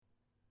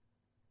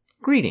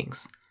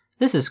Greetings.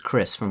 This is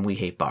Chris from We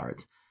Hate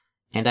Bards,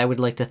 and I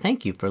would like to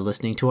thank you for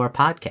listening to our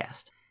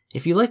podcast.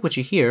 If you like what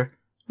you hear,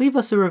 leave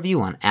us a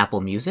review on Apple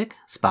Music,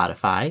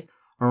 Spotify,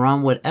 or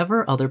on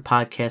whatever other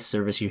podcast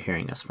service you're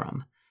hearing us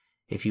from.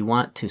 If you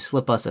want to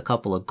slip us a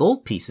couple of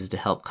gold pieces to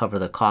help cover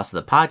the cost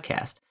of the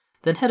podcast,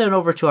 then head on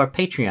over to our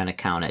Patreon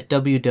account at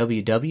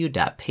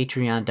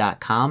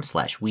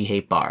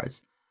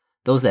www.patreon.com/WeHateBards.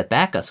 Those that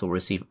back us will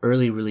receive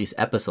early release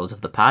episodes of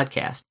the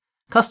podcast,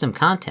 custom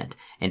content,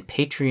 and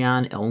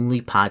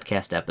Patreon-only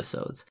podcast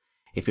episodes.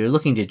 If you're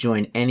looking to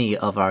join any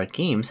of our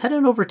games, head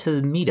on over to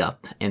the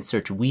Meetup and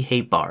search We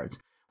Hate Bards.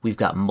 We've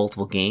got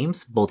multiple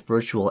games, both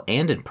virtual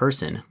and in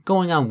person,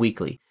 going on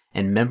weekly,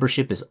 and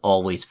membership is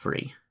always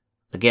free.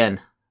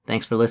 Again,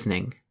 thanks for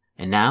listening.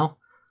 And now,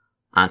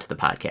 on to the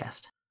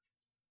podcast.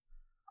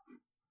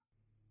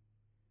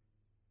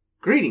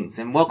 Greetings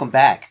and welcome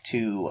back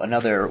to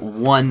another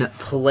one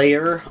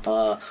player,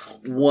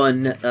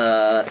 one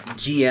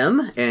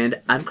GM, and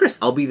I'm Chris.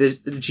 I'll be the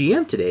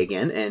GM today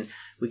again, and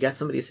we got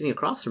somebody sitting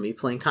across from me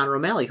playing Connor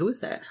O'Malley. Who is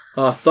that?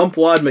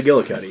 Thumpwad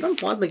McGillicuddy.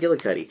 Thumpwad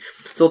McGillicuddy.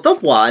 So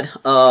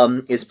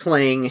Thumpwad is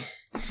playing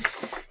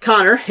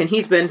Connor, and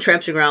he's been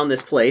tramping around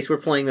this place. We're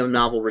playing the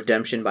novel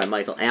Redemption by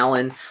Michael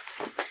Allen.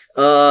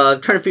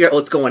 Trying to figure out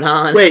what's going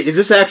on. Wait, is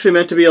this actually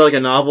meant to be like a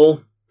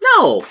novel?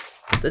 No,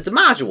 it's a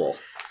module.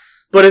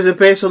 But is it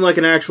based on like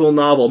an actual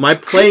novel? Am I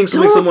playing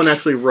something someone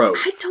actually wrote?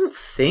 I don't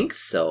think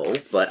so,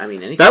 but I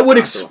mean, anything that would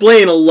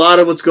explain a lot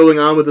of what's going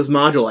on with this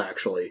module,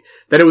 actually.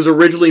 That it was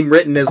originally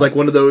written as like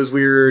one of those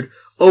weird...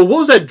 Oh, what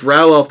was that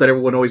drow elf that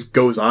everyone always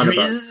goes on about?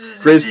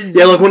 Drizzt.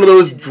 Yeah, like one of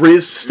those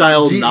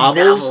Drizzt-style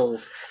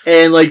novels.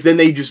 And like then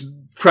they just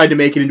tried to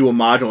make it into a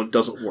module and it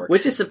doesn't work.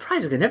 Which is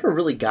surprising. I never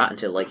really got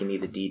into like any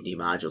of the D&D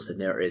modules,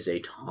 and there is a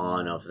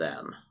ton of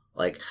them.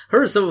 Like,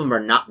 heard some of them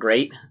are not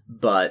great,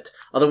 but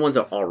other ones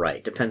are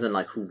alright. Depends on,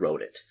 like, who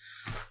wrote it.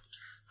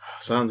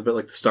 Sounds a bit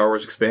like the Star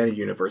Wars Expanded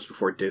Universe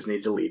before Disney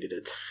deleted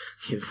it.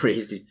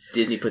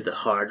 Disney put the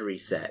hard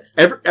reset.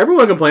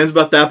 Everyone complains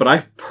about that, but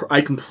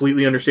I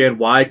completely understand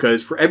why,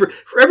 because for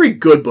every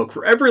good book,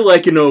 for every,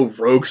 like, you know,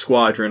 Rogue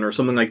Squadron or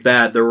something like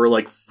that, there were,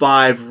 like,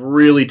 5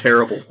 really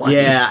terrible ones.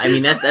 Yeah, I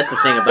mean, that's the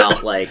thing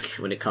about, like,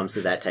 when it comes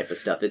to that type of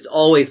stuff. It's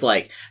always,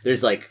 like,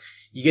 there's, like...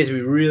 You get to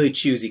be really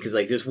choosy because,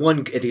 like, there's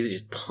one, they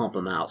just pump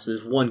them out. So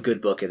there's one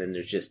good book, and then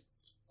there's just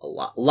a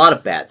lot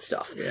of bad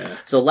stuff. Yeah.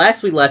 So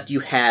last we left,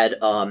 you had,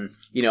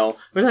 you know,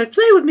 we're like,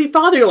 play with me,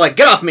 father. You're like,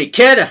 get off me,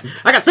 kid.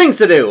 I got things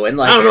to do. And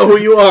like, I don't know who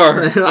you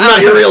are. I'm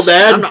not your real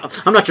dad.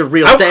 I'm not your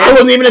real dad. I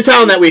wasn't even in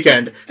town that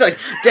weekend. It's like,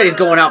 Daddy's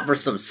going out for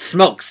some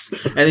smokes,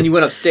 and then you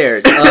went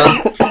upstairs.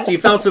 So you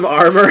found some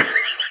armor.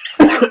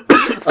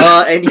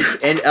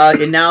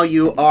 And now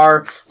you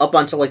are up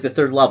onto like the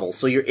 3rd level.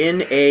 So you're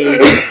in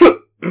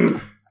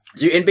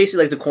So you're in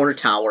basically like the corner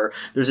tower.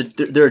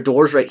 There are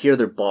doors right here.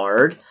 They're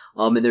barred.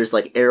 And there's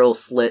like arrow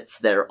slits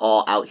that are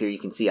all out here. You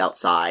can see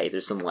outside.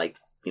 There's some like,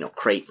 you know,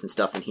 crates and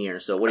stuff in here.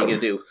 So what are you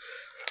gonna do?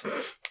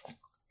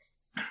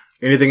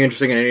 Anything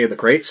interesting in any of the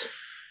crates?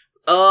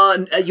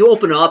 You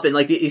open up and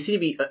like you seem to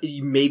be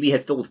you maybe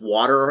had filled with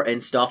water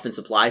and stuff and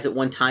supplies at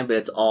one time, but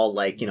it's all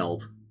like, you know,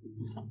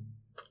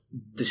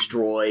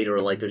 destroyed, or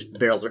like there's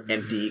barrels are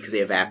empty because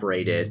they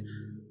evaporated.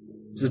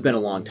 This has been a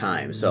long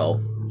time, so.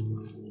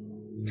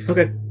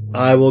 Okay.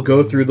 I will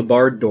go through the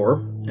barred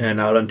door and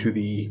out onto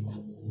the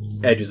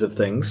edges of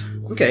things.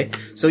 Okay.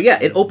 So yeah,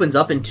 it opens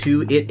up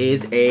into it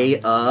is a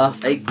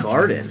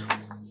garden.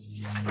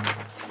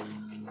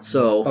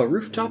 So a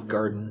rooftop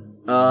garden.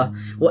 Well,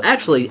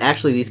 actually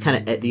these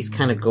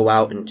kind of go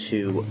out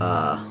into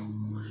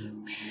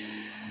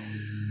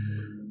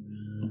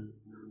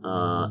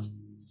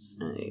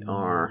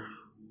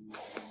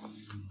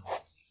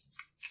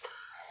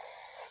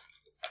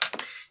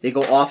they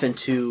go off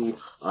into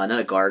not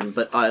a garden,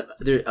 but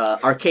they're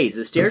arcades.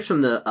 The stairs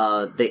from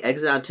they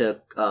exit onto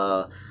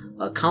a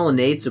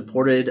colonnade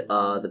supported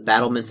the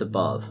battlements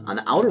above. On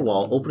the outer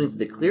wall, openings to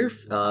the clear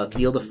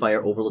field of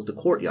fire overlook the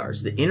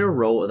courtyards. The inner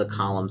row of the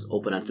columns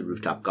open onto the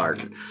rooftop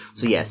garden.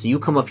 So yeah, so you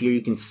come up here,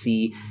 you can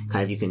see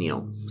you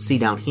can see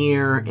down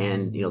here,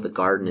 and the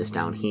garden is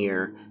down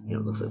here. It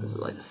looks like this is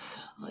like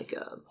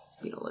a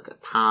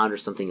pond or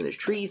something, and there's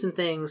trees and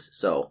things.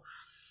 So.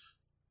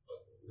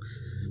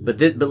 But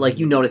like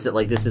you notice that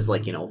like this is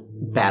like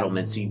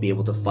battlement, so you'd be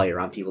able to fire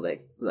on people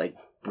that like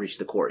breach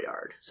the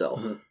courtyard.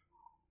 So,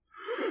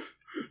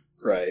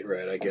 right,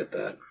 I get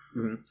that.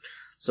 Mm-hmm.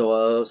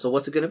 So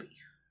what's it gonna be?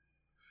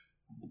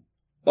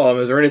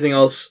 Is there anything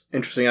else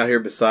interesting out here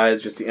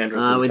besides just the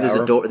entrance? To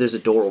the tower? There's a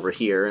door over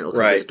here, and it looks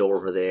like there's a door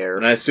over there.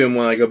 And I assume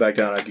when I go back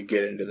down, I could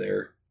get into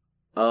there.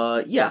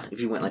 Yeah.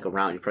 If you went like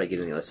around, you'd probably get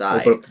on the other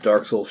side. Open up the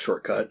Dark Souls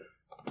shortcut.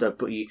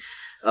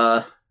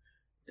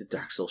 The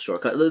Dark Souls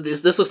shortcut.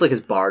 This looks like it's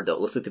barred, though.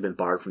 It looks like they've been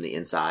barred from the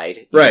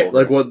inside. Right,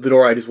 like the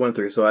door I just went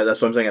through. So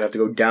that's what I'm saying. I'd have to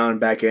go down,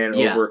 back in,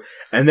 over,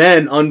 and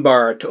then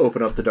unbar to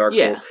open up the Dark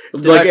Souls.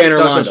 Like Anor Londo.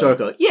 Dark Souls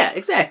shortcut. Yeah,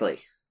 exactly.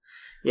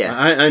 Yeah.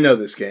 I know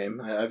this game.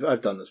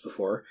 I've done this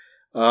before.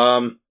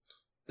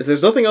 If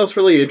there's nothing else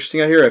really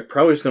interesting out here, I'm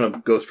probably just going to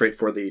go straight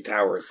for the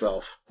tower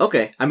itself.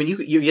 Okay. I mean,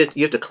 you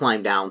have to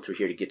climb down through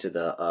here to get to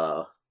the,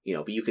 but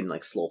you can,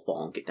 like, slow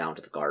fall and get down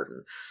to the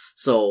garden.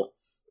 So,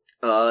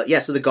 so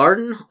the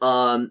garden,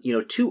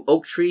 2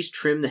 oak trees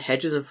trim the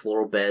hedges and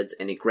floral beds,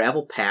 and a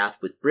gravel path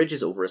with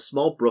bridges over a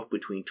small brook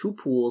between 2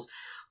 pools,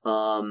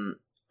 through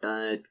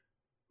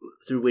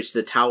which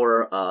the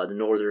tower, the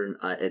northern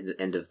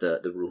end of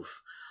the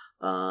roof.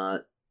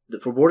 The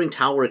foreboding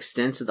tower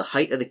extends to the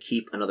height of the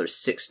keep another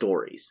 6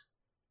 stories.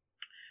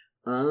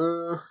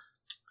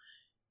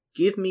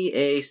 Give me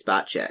a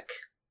spot check.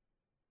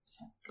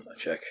 Spot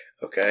check.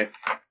 Okay.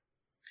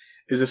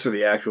 Is this where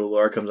the actual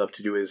Lord comes up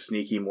to do his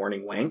sneaky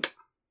morning wank?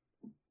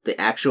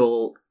 The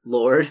actual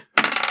Lord?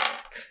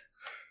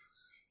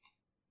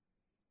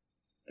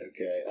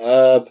 Okay.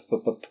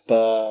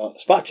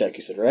 Spot check,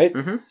 you said, right?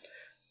 Mm-hmm.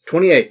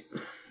 28.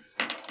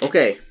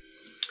 Okay.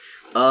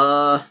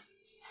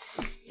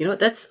 You know what?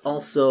 That'd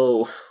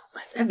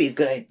be a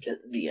good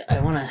idea. I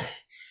want to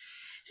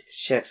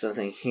check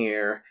something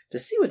here to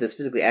see what this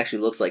physically actually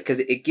looks like, because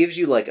it gives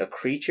you like a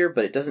creature,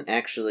 but it doesn't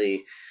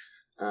actually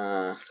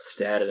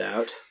stat it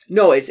out.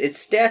 No, it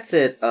stats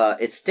it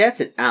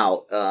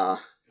out,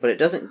 but it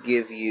doesn't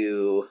give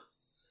you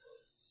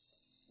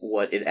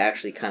what it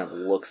actually kind of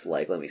looks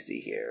like. Let me see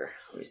here.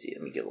 Let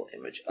me get a little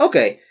image.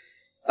 Okay,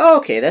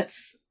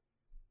 that's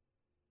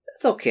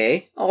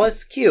okay. Oh,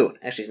 that's cute.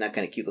 Actually, it's not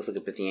kind of cute. Looks like a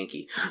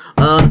Bithyanki.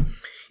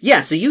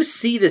 So you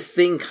see this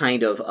thing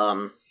kind of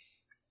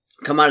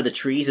come out of the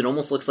trees. It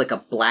almost looks like a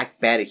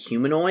black batted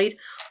humanoid,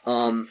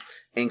 and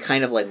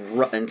kind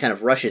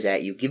of rushes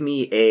at you. Give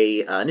me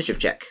a initiative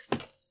check.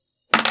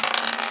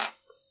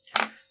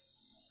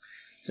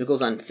 So it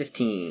goes on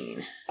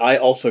 15. I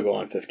also go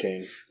on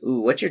 15.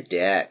 Ooh, what's your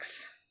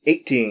dex?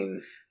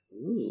 18.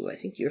 Ooh, I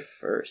think you're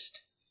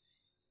first.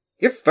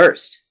 You're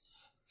first.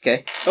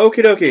 Okay.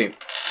 Okie dokie.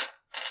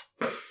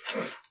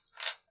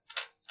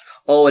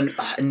 Oh, a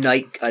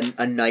night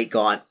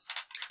gaunt.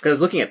 Because I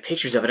was looking at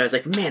pictures of it, I was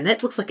like, man,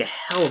 that looks like a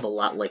hell of a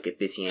lot like a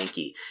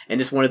Bithyanki. And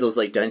it's one of those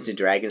like Dungeons and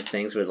Dragons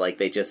things where like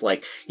they just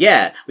like,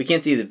 yeah, we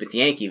can't see the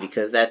Bithyanki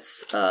because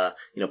that's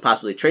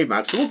possibly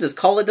trademarked, so we'll just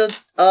call it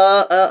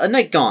a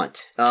night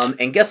gaunt.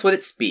 And guess what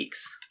it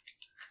speaks?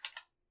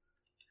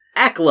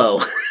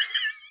 Aklo.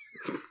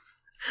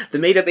 The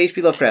made up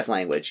H.P. Lovecraft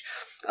language.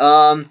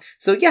 So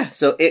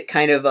it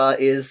kind of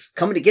is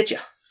coming to get you.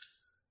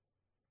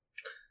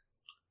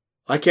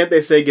 Why can't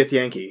they say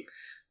Githyanki?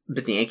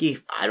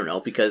 Bithyanki? I don't know,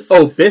 because...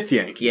 Oh,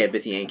 Bithyanki. Yeah,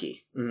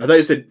 Bithyanki. Mm-hmm. I thought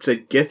you said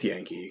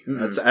Githyanki.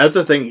 Mm-hmm. That's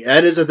a thing.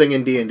 That is a thing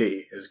in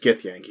D&D, is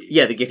Githyanki.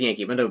 Yeah, the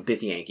Githyanki, but no,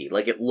 Bithyanki.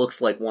 Like, it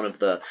looks like one of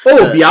the...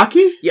 Oh,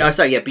 Byakhee? Yeah,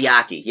 sorry, yeah,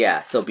 Byakhee,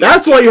 yeah. So Byakhee.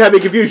 That's why you had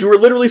me confused. You were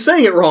literally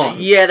saying it wrong.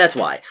 Yeah, that's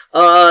why.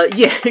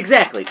 Yeah,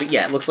 exactly. But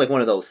yeah, it looks like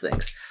one of those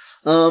things.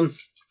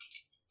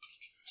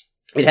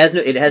 It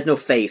has no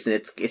face, and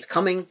it's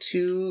coming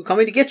to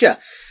get you.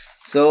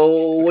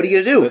 So, what are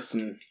you gonna do?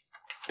 Listen,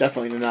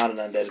 definitely not an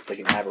undead. It's like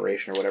an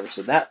aberration or whatever.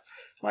 So that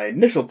my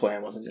initial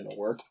plan wasn't gonna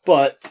work,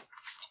 but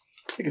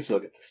I can still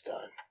get this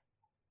done.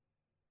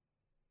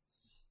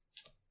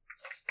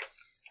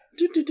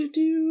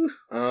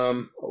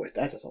 Oh wait,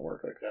 that doesn't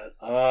work like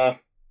that.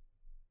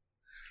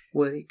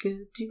 What are you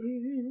gonna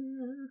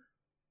do?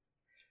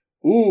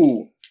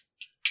 Ooh.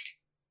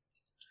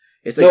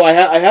 It's like no,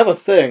 I have a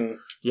thing.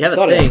 You have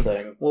I a had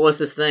thing. What was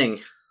this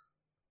thing?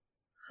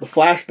 The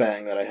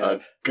flashbang that I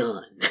have. A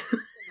gun.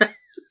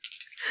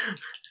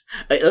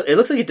 It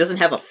looks like it doesn't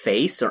have a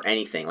face or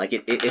anything. Like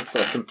it's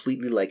like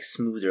completely like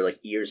smooth or like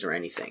ears or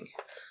anything.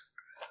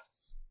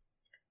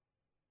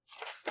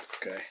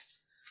 Okay.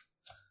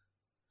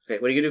 Okay,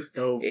 what are you gonna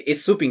do? Oh.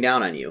 It's swooping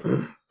down on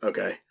you.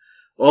 Okay.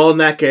 Well, in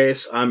that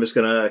case, I'm just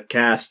gonna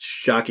cast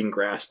Shocking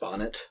Grasp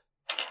on it.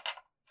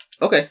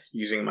 Okay.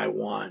 Using my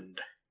wand.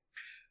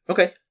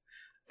 Okay.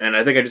 And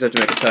I think I just have to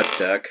make a touch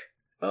deck.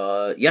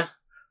 Yeah.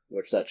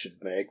 Which that should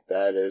make.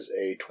 That is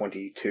a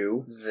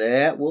 22.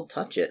 That will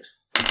touch it.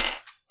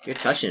 You're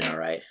touching it,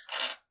 alright.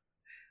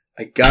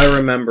 I gotta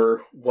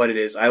remember what it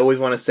is. I always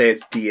want to say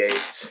it's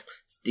D8s.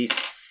 It's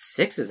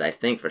D6s, I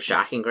think, for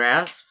Shocking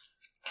Grasp.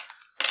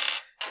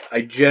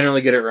 I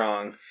generally get it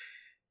wrong.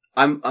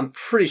 I'm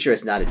pretty sure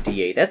it's not a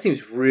D8. That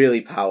seems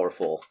really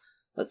powerful.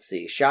 Let's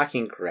see.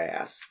 Shocking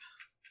Grasp.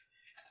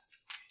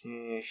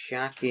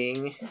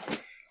 Shocking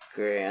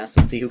Grasp.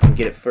 Let's see who can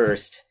get it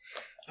first.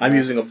 I'm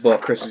using a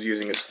book. Chris is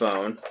using his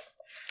phone.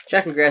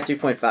 Shocking Grasp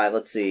 3.5.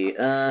 Let's see.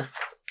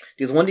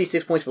 Deals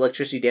 1d6 points of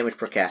electricity damage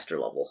per caster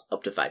level.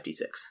 Up to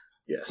 5d6.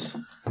 Yes.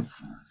 Yeah,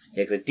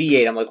 because at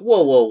D8, I'm like,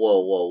 whoa.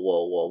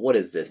 What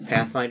is this?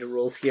 Pathfinder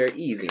rules here?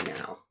 Easy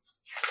now.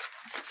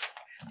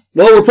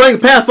 Well, we're playing a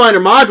Pathfinder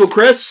module,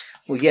 Chris.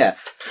 Well, yeah.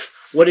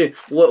 Wait,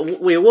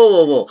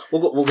 whoa.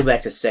 We'll go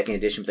back to 2nd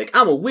edition. Like,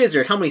 I'm a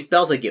wizard. How many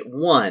spells I get?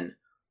 1.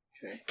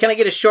 Okay. Can I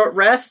get a short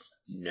rest?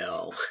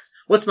 No.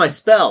 What's my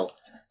spell?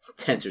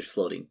 Tensor's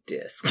floating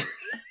disc.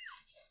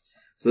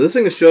 So this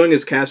thing is showing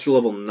as caster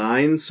level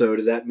 9, so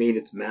does that mean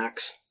it's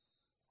max?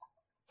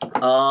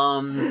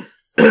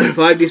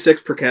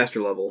 5d6 per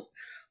caster level.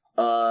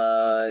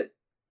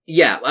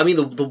 Yeah, I mean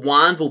the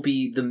wand will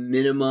be the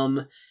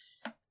minimum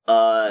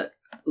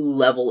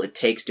level it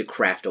takes to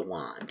craft a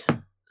wand.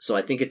 So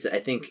I think a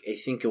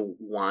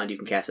wand you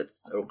can cast it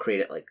or create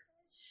at like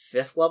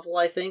 5th level.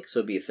 I think so.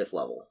 It'd be a 5th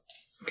level.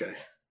 Okay.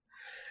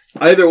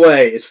 Either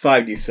way, it's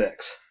 5d6.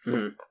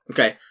 Mm-hmm.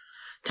 Okay.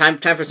 Time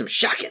for some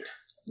shocking.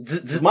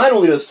 Mine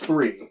only does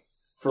 3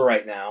 for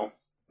right now.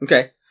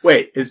 Okay.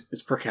 Wait,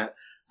 it's per cat.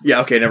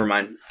 Yeah. Okay. Never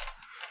mind.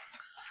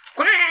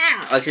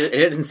 Like,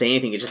 it doesn't say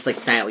anything. It just like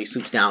silently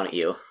swoops down at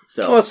you.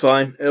 So Well, that's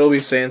fine. It'll be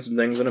saying some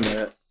things in a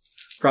minute.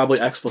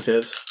 Probably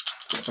expletives.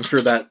 I'm sure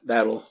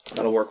that'll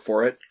work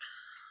for it.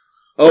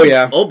 Oh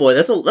yeah. Oh boy,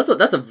 that's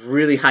a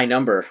really high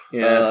number.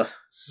 Yeah.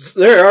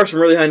 There are some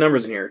really high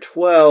numbers in here.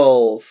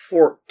 12,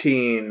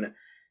 14,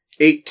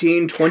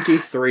 18,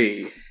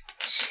 23.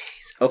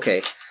 Jeez.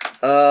 Okay.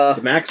 The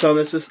max on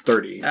this is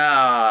 30.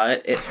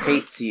 It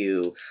hates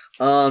you.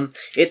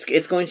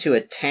 It's going to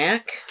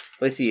attack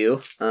with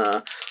you.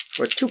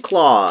 For 2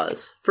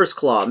 claws. First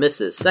claw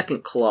misses.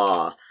 Second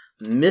claw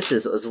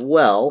misses as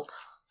well.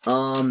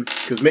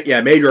 Because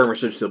mage armor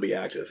should still be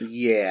active.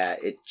 Yeah,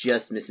 it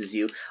just misses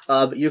you.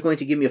 But you're going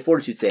to give me a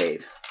fortitude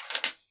save.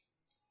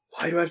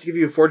 Why do I have to give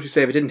you a fortitude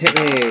save? It didn't hit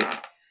me.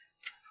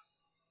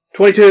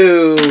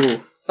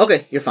 22.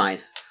 Okay, you're fine.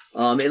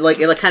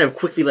 It kind of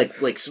quickly like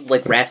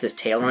wraps its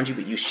tail around you,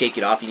 but you shake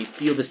it off and you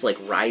feel this like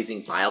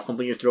rising bile come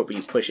in your throat, but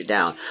you push it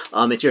down.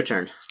 It's your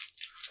turn.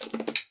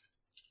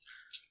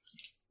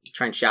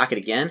 Try and shock it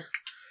again.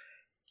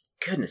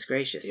 Goodness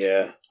gracious.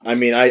 Yeah, I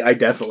mean, I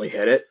definitely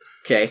hit it.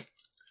 Okay.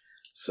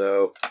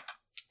 So,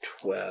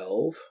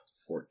 12,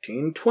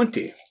 14,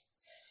 20.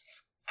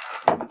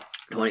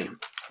 20.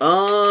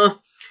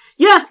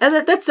 Yeah,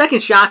 and that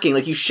second shocking,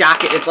 like you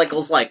shock it, it's like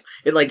goes like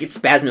it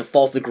spasms and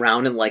falls to the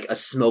ground in like a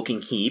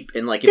smoking heap,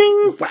 and like it's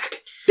ding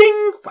whack,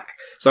 ding whack.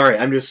 Sorry,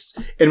 I'm just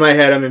in my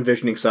head. I'm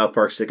envisioning South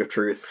Park: Stick of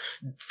Truth,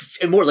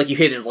 and more like you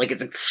hit it, like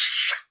it's like,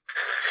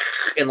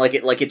 and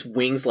like its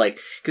wings, like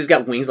because it's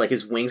got wings, like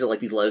his wings are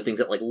like these leather things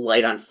that like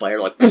light on fire,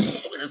 like and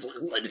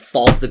it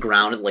falls to the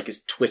ground and like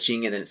is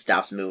twitching, and then it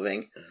stops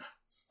moving.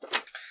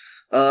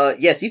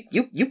 Yes, you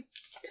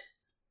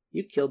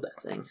killed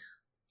that thing,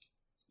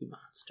 you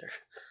monster.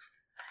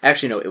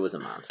 Actually, no, it was a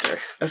monster.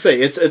 I say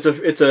it was a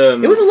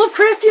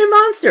Lovecraftian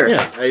monster.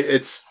 Yeah,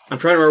 I'm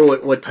trying to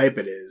remember what type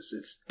it is.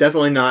 It's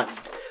definitely not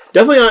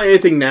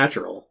anything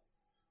natural.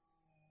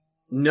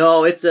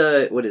 No, it's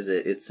a what is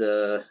it?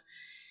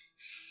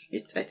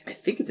 I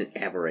think it's an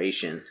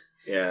aberration.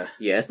 Yeah.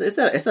 Yeah,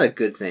 it's not a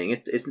good thing.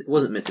 It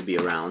wasn't meant to be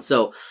around.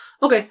 So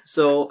okay,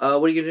 so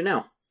what are you gonna do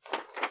now?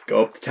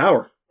 Go up the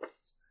tower.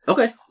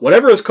 Okay.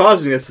 Whatever is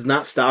causing this is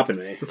not stopping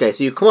me. Okay,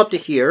 so you come up to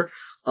here.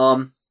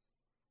 So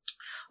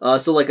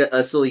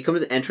you come to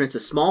the entrance. A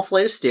small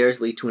flight of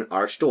stairs lead to an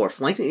arched door,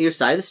 flanked on either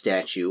side of the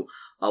statue.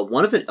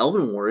 One of an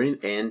elven warrior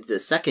and the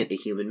second a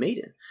human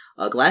maiden.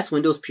 Glass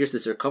windows pierce the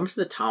circumference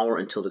of the tower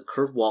until the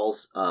curved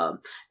walls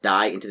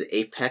die into the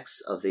apex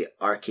of the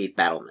arcade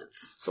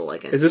battlements. So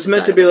like, is this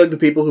meant to be like the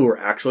people who are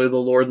actually the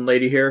lord and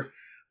lady here?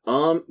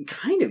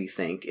 Kind of. You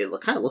think it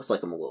kind of looks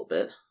like them a little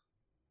bit.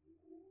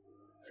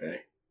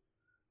 Okay,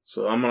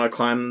 so I'm gonna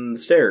climb the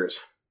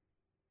stairs.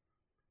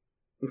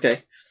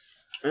 Okay.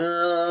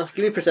 Give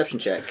me a perception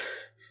check.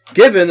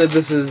 Given that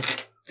this is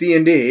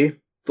D&D,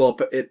 well,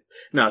 it's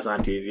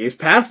not D&D, it's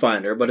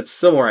Pathfinder, but it's a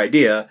similar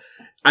idea.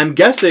 I'm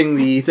guessing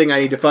the thing I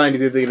need to find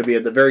is either going to be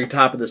at the very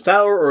top of this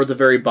tower or at the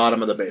very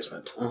bottom of the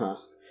basement. Uh-huh.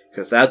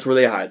 Because that's where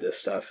they hide this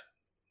stuff.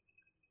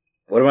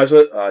 What am I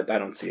supposed I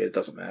don't see it. It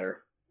doesn't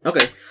matter.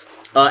 Okay.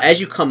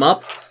 As you come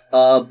up,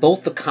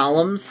 both the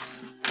columns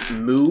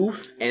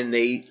move, and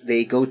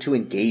they go to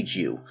engage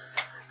you.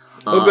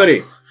 Oh,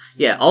 goody.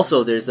 Yeah.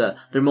 Also, they're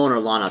mowing our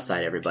lawn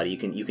outside. Everybody, you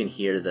can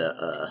hear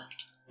the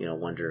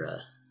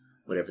wonder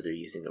whatever they're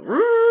using.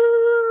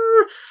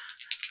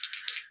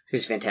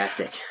 It's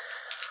fantastic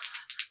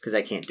because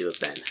I can't do it,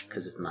 Ben,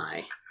 because of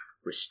my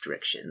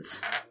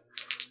restrictions.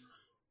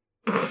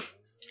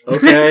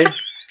 Okay.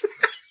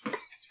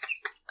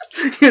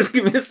 He was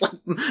giving me this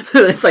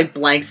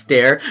blank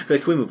stare.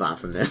 Like, can we move on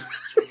from this?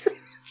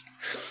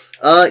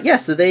 Yeah.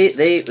 So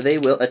they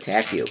will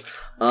attack you.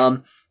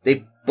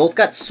 They both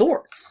got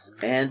swords.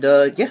 And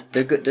they're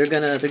good. They're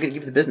gonna give you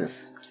the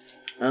business.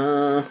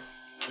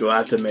 Do I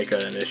have to make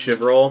an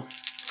initiative roll?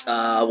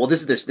 Well,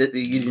 this is their.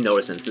 You didn't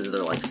notice this is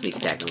their sneak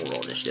attack and we'll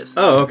roll initiatives.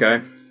 Oh,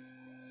 okay.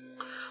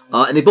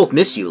 And they both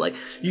miss you. Like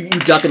you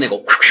duck and they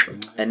go.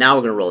 And now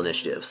we're gonna roll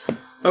initiatives.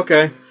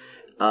 Okay.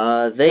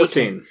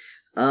 14.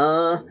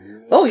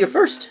 Oh, you're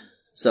first.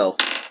 So.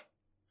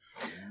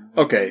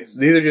 Okay, so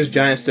these are just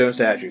giant stone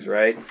statues,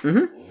 right?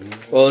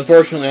 Mm-hmm. Well,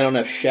 unfortunately, I don't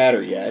have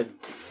Shatter yet.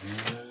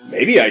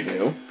 Maybe I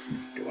do.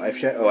 I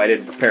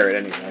didn't prepare it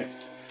anyway.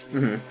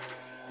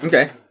 Mm-hmm.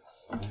 Okay.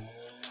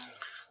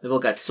 They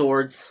both got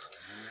swords.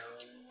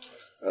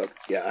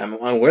 Yeah, I'm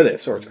aware they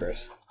have swords,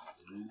 Chris.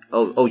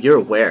 Oh, you're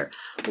aware.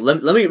 Well,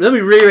 let me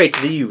reiterate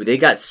to you. They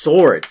got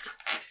swords,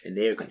 and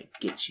they're gonna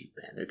get you,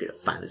 man. They're gonna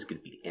find this is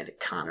gonna be the end of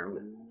Connor. I'm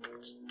gonna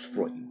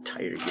destroy you,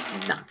 tired of your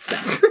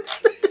nonsense.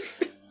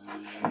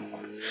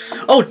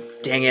 Oh,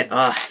 dang it.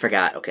 I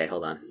forgot. Okay,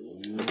 hold on.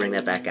 Bring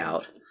that back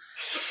out.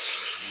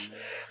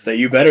 So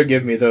you better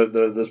give me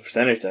those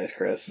percentage dice,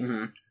 Chris.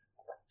 Mm-hmm.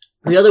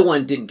 The other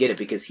one didn't get it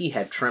because he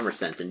had tremor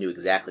sense and knew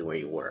exactly where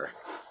you were.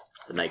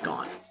 The night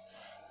gone.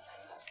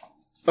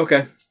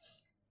 Okay.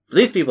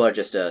 These people are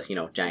just,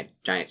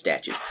 giant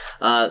statues.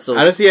 So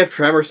how does he have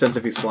tremor sense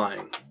if he's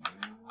flying?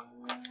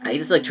 He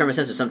just like tremor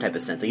sense or some type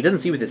of sense. Like, he doesn't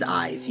see with his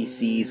eyes. He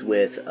sees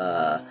with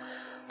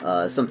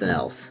something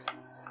else.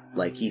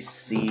 Like he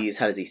sees.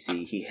 How does he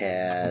see? He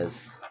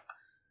has.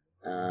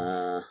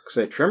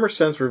 Say tremor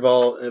sense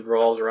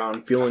revolves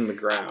around feeling the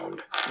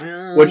ground.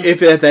 Which,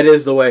 if that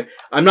is the way,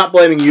 I'm not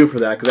blaming you for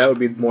that because that would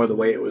be more the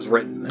way it was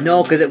written. Then.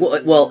 No, because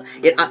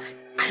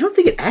I don't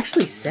think it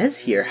actually says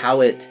here how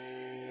it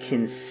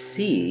can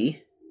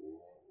see.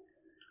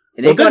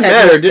 And it doesn't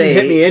matter. It didn't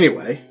hit me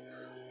anyway.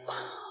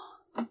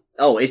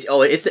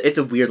 It's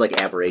a weird like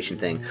aberration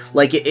thing.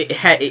 Like it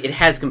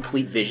has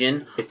complete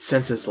vision. It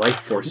senses life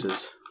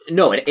forces.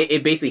 No,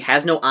 it basically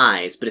has no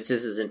eyes, but it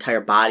says his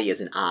entire body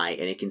is an eye,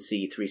 and it can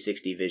see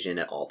 360 vision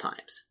at all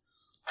times.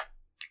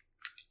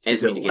 And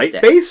is it light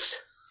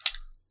based?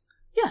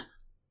 Yeah.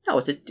 No,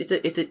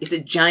 it's a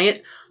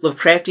giant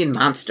Lovecraftian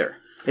monster.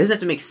 It doesn't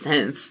have to make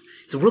sense.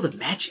 It's a world of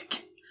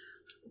magic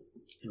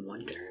and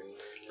wonder.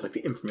 It's like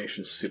the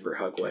information super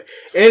hugway.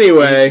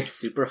 Anyway,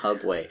 super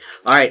hugway.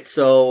 All right,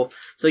 so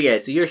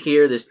you're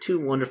here. There's two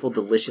wonderful,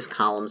 delicious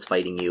columns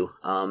fighting you.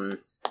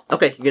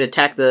 Okay, you're gonna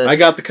attack the. I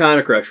got the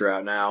Chrono Crusher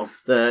out now.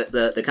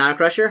 The Chrono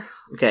Crusher.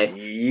 Okay.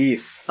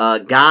 Yes.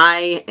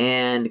 Guy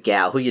and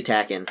gal. Who you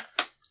attacking?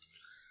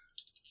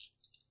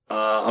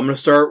 I'm gonna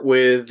start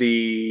with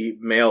the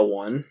male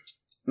one.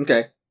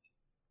 Okay.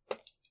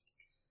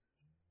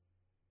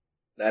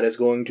 That is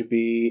going to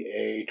be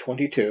a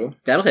 22.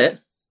 That'll hit.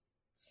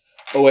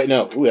 Oh, wait,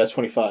 no. Ooh, that's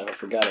 25. I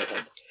forgot I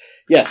had.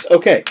 Yes,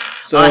 okay.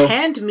 So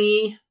hand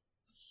me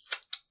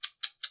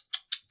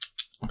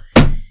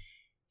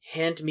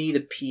the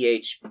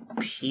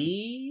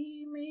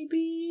PHP,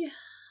 maybe?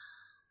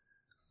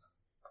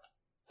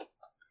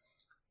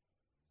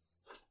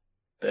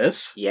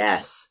 This?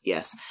 Yes.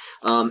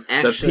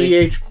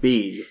 Actually, the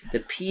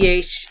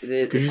PHB.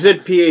 Because you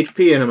said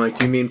PHP, and I'm like,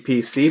 do you mean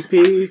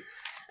PCP?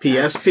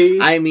 PSP?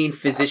 I mean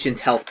Physician's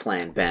Health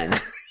Plan, Ben.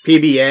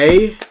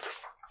 PBA?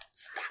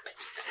 Stop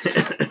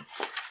it.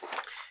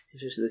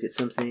 Just look at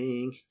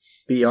something.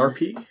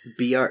 BRP?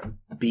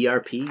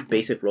 BRP,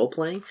 basic role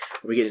playing.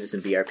 We're getting into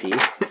some BRP.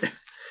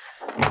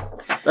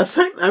 That's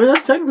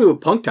technically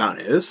what Punktown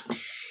is.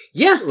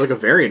 Yeah, like a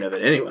variant of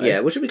it, anyway. Yeah,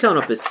 which will be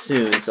coming up as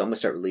soon. So I'm gonna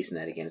start releasing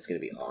that again. It's gonna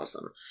be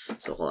awesome.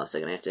 So hold on a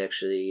second. I have to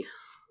actually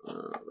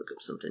look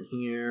up something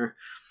here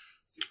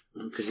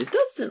because it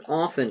doesn't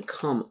often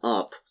come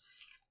up.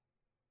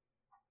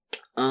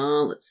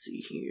 Let's see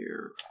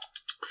here.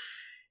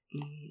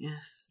 E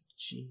F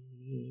G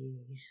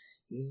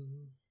E.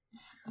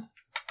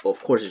 Oh,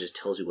 of course, it just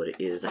tells you what it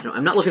is.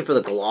 I'm not looking for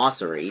the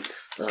glossary.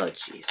 Oh,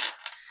 jeez.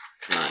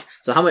 Come on.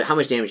 So how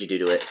much damage you do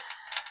to it?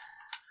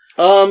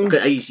 What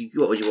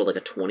would you roll, like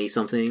a 20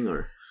 something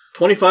or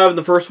 25 in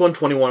the first one,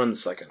 21 in the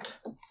second.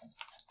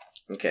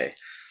 Okay.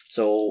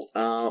 So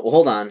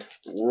hold on.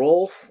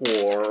 Roll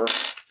for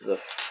the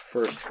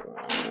first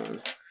one.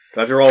 Do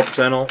I have to roll a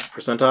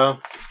percentile?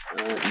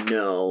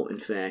 No, in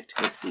fact,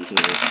 let's see here.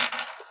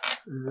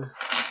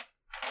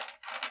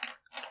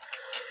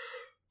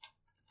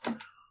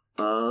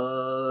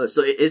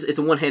 So it's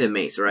a one-handed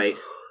mace, right?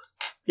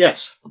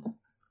 Yes.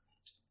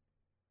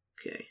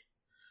 Okay.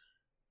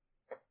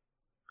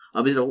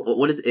 Is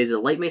it a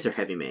light mace or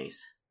heavy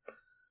mace?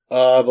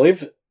 I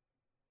believe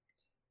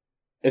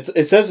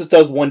it says it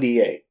does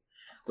 1d8,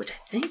 which I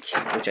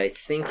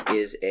think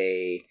is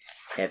a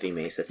heavy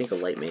mace. I think a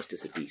light mace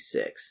does a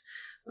d6.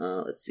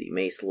 Let's see,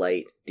 mace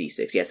light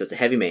d6. Yeah, so it's a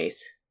heavy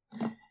mace.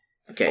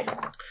 Okay,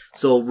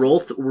 so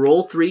roll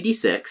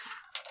 3d6.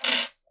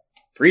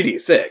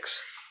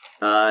 3d6.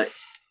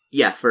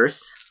 Yeah,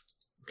 first.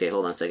 Okay,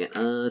 hold on a second.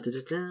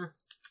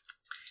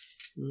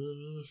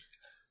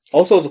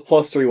 Also, it's a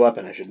 +3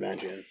 weapon, I should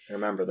mention.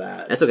 Remember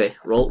that. That's okay.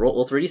 Roll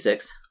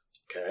 3d6.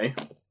 Okay.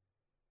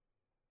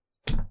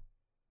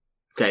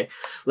 Okay.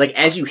 Like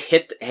as you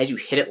hit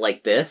it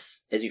like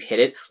this,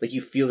 like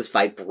you feel this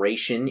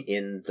vibration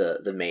in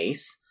the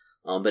mace,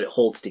 but it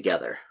holds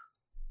together.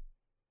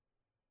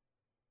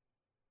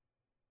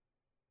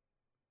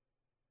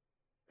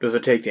 Does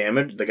it take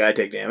damage? The guy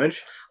take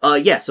damage?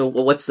 Yeah. So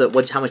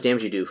how much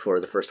damage you do for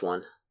the first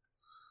one?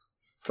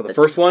 For the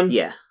first one?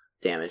 Yeah,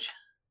 damage.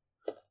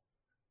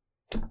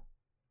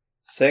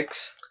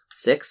 6.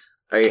 6?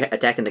 Are you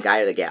attacking the guy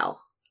or the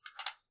gal?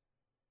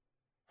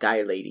 Guy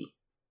or lady?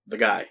 The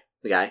guy.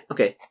 The guy?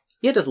 Okay.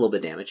 Yeah, it does a little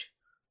bit of damage.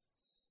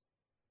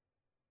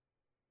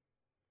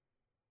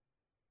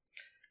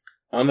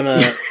 I'm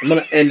gonna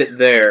end it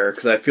there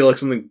because I feel like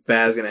something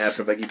bad is gonna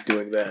happen if I keep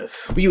doing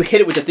this. When you hit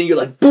it with the thing, you're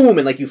like boom,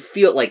 and like you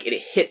feel like it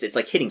hits. It's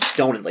like hitting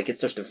stone, and like it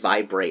starts to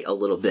vibrate a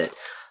little bit.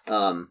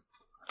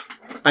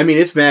 I mean,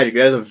 it's magic. It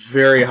has a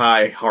very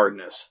high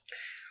hardness.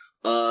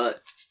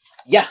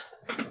 Yeah.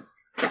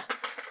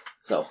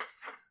 So,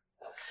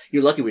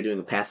 You're lucky we're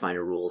doing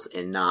Pathfinder rules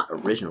and not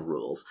original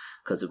rules,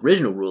 because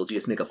original rules you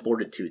just make a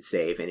fortitude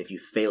save, and if you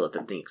fail it,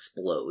 the thing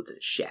explodes and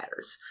it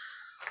shatters.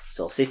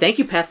 So say thank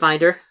you,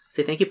 Pathfinder.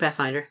 Say thank you,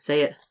 Pathfinder.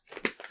 Say it.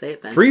 Say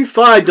it, Ben.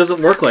 3.5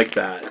 doesn't work like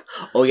that.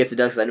 Oh yes, it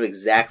does. 'Cause I know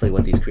exactly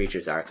what these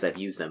creatures are because I've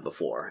used them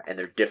before, and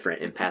they're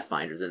different in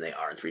Pathfinder than they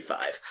are in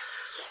 3.5.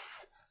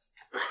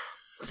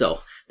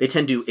 So they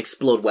tend to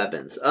explode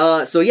weapons.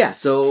 So yeah,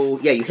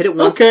 you hit it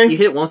once. Okay. You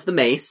hit it once with the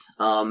mace.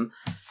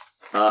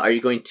 Are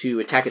you going to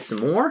attack it some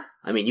more?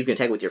 I mean, you can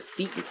attack it with your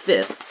feet and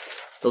fists.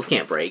 Those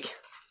can't break.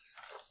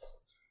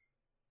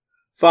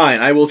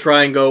 Fine, I will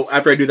try and go.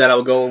 After I do that, I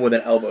will go in with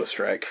an elbow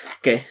strike.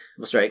 Okay,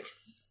 we'll strike.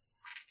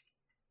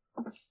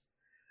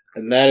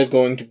 And that is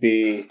going to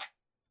be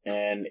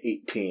an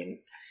 18.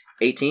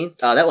 18.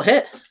 That will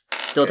hit.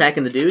 Still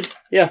attacking the dude?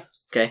 Yeah.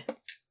 Okay.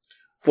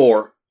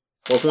 4.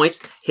 4 points.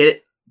 Hit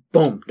it.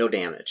 Boom. No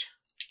damage.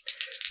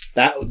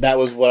 That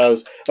was what I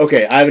was...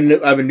 Okay, I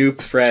have a new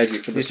strategy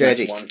for this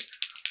next one.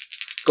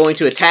 Going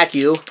to attack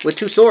you with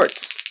 2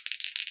 swords.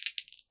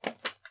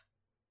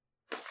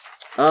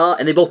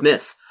 And they both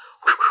miss.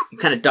 You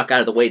kind of duck out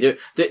of the way.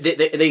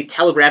 They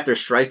telegraph their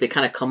strikes. They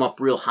kind of come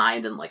up real high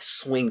and then like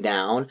swing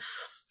down.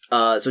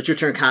 So it's your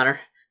turn,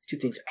 Connor. The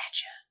 2 things are at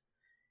you.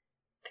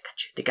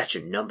 They got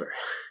your number.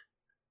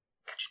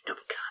 Got your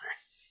number, Connor.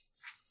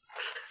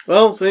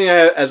 Well, seeing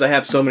as I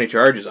have so many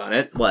charges on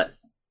it. What?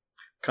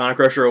 Connor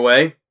Crusher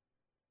away.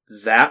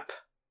 Zap.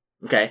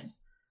 Okay.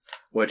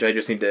 Which I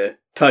just need to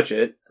touch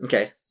it.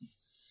 Okay.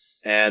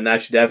 And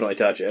that should definitely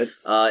touch it.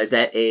 Is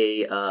that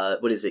a,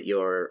 what is it,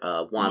 your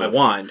wand? My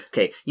wand.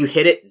 Okay, you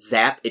hit it,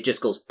 zap, it just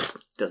goes,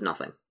 does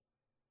nothing.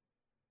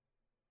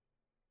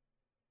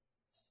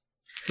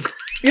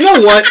 You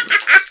know what?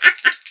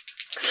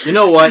 You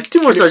know what?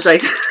 2 more sword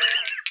strikes.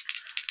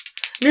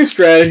 New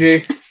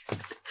strategy.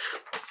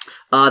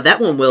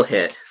 That one will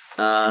hit.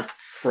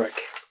 Frick.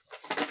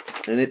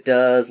 And it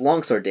does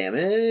longsword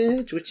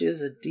damage, which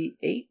is a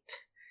D8.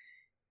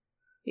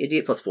 Yeah,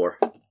 D8 plus 4.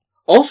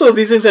 Also, if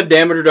these things have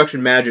damage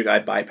reduction magic, I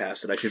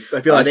bypass it. I feel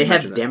like they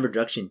have damage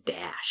reduction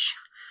dash.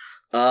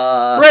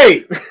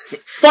 Great!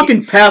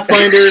 Fucking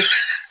Pathfinder!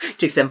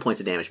 Take 7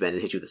 points of damage, Ben, to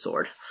hit you with a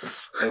sword.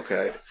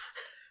 Okay.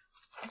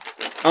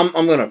 I'm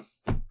gonna...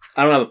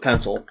 I don't have a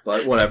pencil,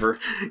 but whatever.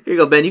 Here you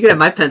go, Ben. You can have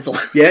my pencil.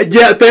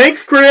 Yeah,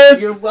 thanks, Chris!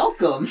 You're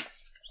welcome.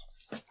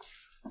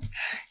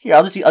 Here,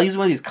 I'll use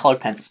one of these colored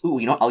pencils. Ooh,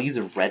 you know what? I'll use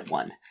a red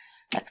one.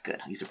 That's good.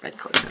 I'll use a red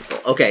colored pencil.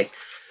 Okay.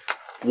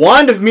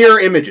 Wand of Mirror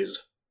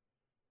Images.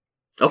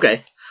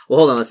 Okay. Well,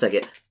 hold on a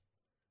second.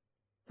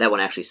 That one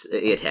actually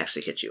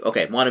hit you.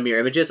 Okay. Wand of Mirror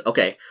Images.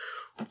 Okay.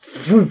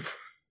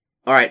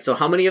 Alright, so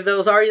how many of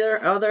those are there?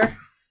 Oh, God,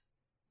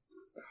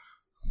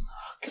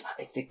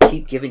 they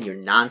keep giving your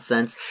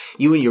nonsense.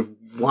 You and your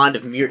Wand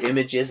of Mirror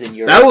Images and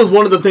your... That was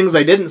one of the things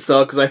I didn't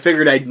sell because I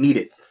figured I'd need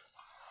it.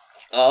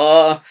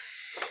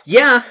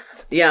 Yeah.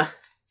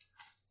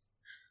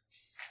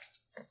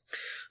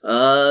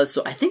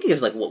 So I think it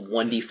gives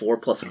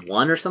 1d4 plus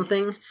 1 or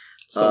something?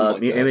 Something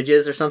like that.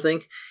 Images or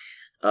something.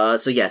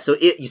 So you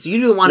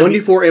do the Wand of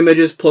 1d4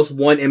 images plus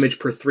 1 image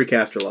per 3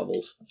 caster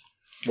levels.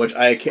 Which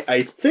I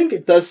think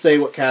it does say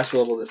what caster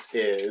level this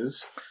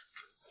is.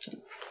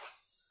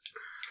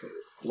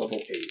 Level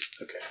 8.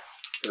 Okay.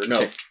 Or no.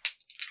 Okay.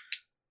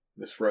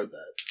 Miswrote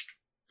that.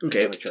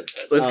 Okay.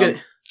 Let's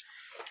get...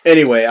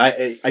 Anyway,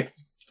 I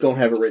don't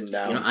have it written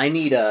down. You know, I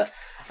need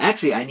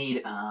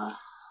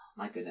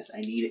my goodness,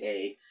 I need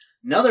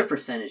another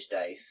percentage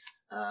dice.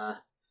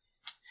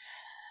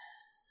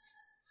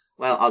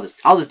 Well, I'll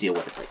just deal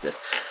with it like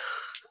this.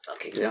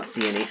 Okay, because I don't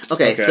see any.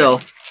 Okay, so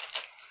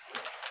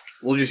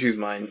we'll just use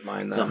mine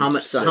then. So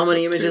how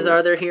many images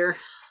are there here?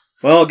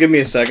 Well, give me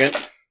a second.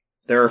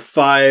 There are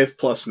 5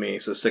 plus me,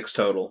 so 6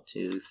 total.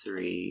 2,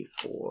 3,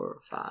 4,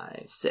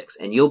 5, 6,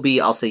 and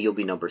I'll say you'll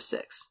be number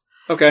 6.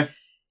 Okay.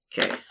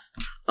 Okay.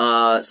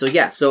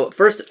 So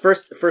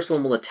first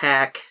one will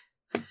attack.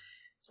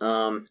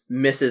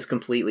 Misses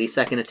completely.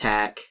 Second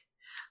attack,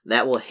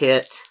 that will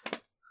hit.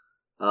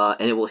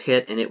 And it will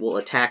hit, and it will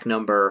attack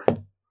number...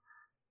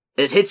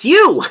 It hits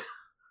you!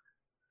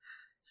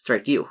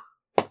 Strike you.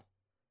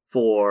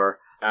 For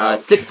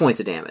 6 points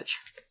of damage.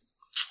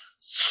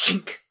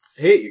 Shink!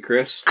 I hate you,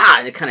 Chris.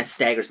 And it kind of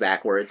staggers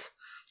backwards.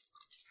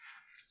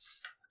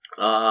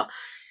 So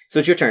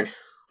it's your turn.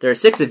 There are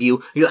 6 of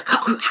you. You're like...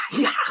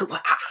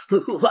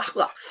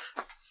 What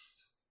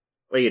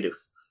are you going to do?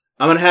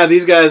 I'm going to have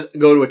these guys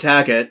go to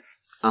attack it,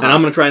 and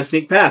I'm going to try and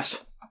sneak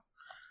past.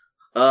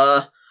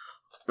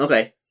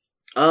 Okay.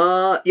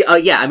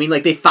 Yeah, I mean,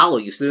 they follow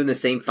you, so they're in the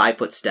same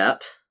 5-foot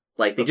step.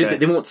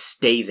 They won't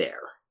stay there.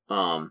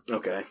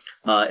 Okay.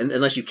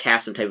 Unless you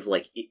cast some type of,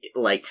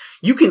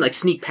 you can,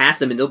 sneak past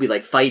them and they'll be,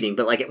 fighting,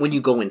 but, when you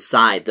go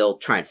inside, they'll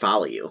try and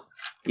follow you.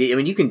 I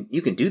mean, you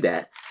can do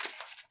that.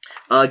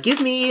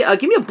 Give me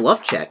a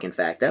bluff check, in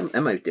fact. That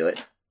might do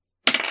it.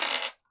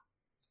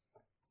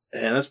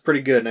 And that's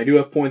pretty good, and I do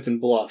have points in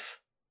bluff.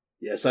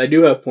 Yes, I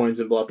do have points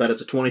in bluff. That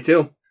is a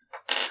 22.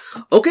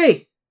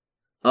 Okay.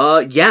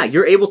 Yeah,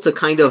 you're able to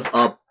kind of,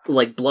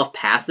 bluff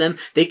past them.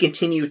 They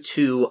continue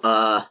to,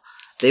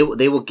 They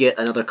will get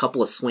another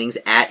couple of swings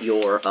at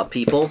your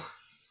people.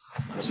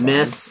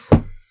 Miss.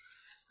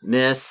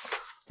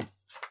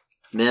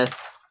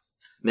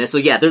 So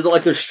yeah,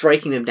 they're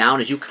striking them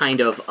down as you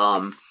kind of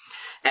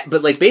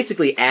but like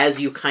basically as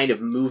you kind of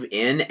move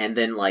in and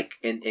then like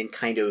and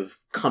kind of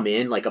come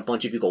in, like a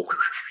bunch of you go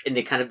and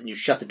they kind of you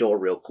shut the door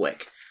real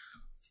quick.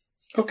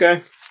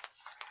 Okay.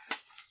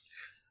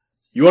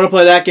 You want to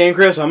play that game,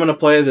 Chris? I'm going to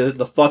play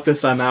the fuck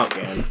this I'm out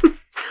game.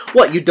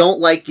 What, you don't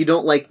like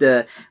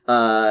the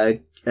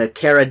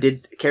Kara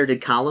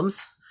did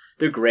columns?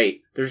 They're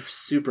great. They're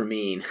super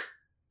mean.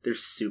 They're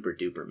super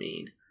duper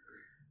mean.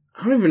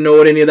 I don't even know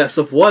what any of that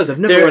stuff was. I've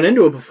never run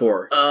into it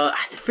before. I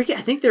forget.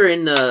 I think they're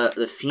in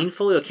the Fiend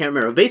Folio. I can't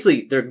remember.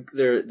 Basically, they're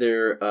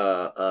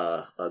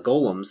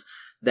golems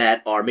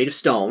that are made of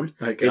stone.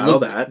 I know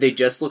that. They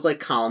just look like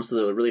columns, so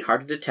they're really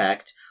hard to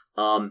detect.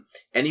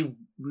 Any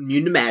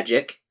immune to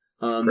magic.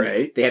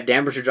 Right. They have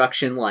damage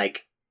reduction.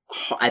 Like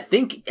I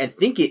think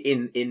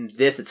in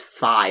this it's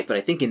 5, but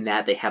I think in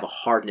that they have a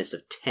hardness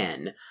of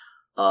 10.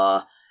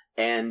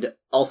 And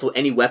also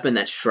any weapon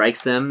that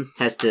strikes them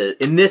has to,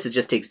 in this it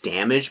just takes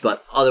damage,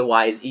 but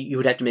otherwise you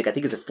would have to make, I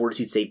think it's a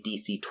fortitude save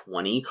DC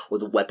 20, or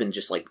the weapon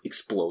just like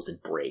explodes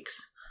and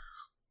breaks.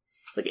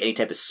 Like any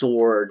type of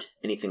sword,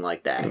 anything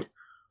like that.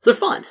 So they're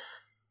fun.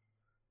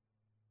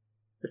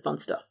 They're fun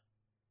stuff.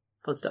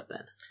 Fun stuff,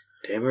 man.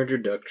 Damage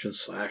reduction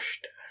 / dash.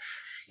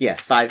 Yeah,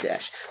 5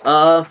 dash.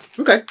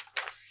 Okay.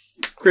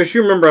 Chris,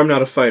 you remember I'm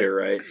not a fighter,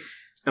 right?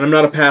 And I'm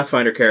not a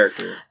Pathfinder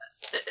character.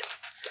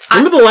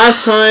 Remember the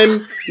last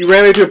time you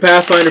ran into a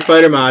Pathfinder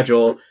fighter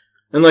module,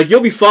 and like, you'll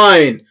be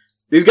fine.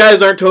 These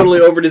guys aren't totally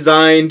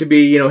over-designed to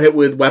be, hit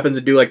with weapons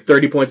that do like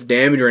 30 points of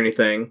damage or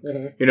anything.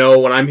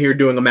 Mm-hmm. When I'm here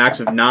doing a max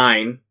of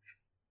 9.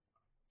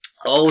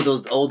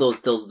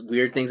 Those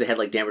weird things that had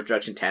like damage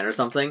reduction 10 or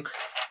something.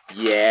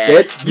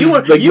 Yeah. You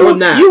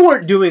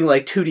weren't doing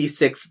like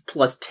 2d6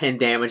 plus 10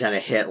 damage on a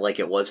hit like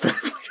it was for the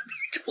fighter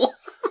module.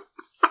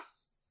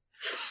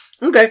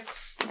 Okay.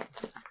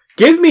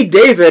 Give me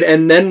David,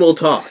 and then we'll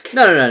talk.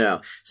 No.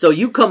 So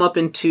you come up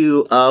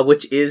into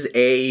which is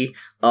a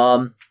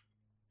and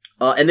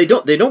they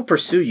don't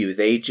pursue you.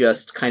 They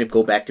just kind of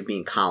go back to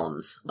being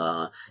columns.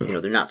 They're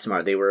not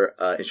smart. They were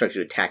instructed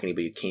to attack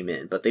anybody who came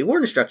in, but they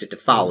weren't instructed to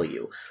follow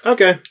you.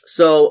 Okay.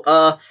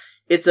 So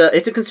it's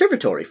a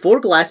conservatory. 4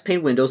 glass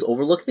pane windows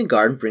overlooking the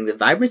garden bring the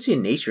vibrancy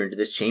of nature into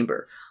this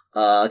chamber.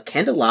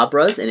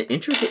 Candelabras and an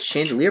intricate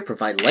chandelier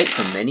provide light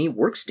from many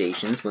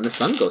workstations when the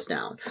sun goes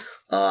down.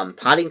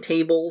 Potting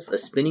tables, a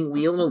spinning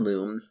wheel and a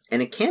loom,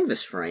 and a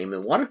canvas frame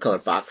and watercolor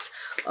box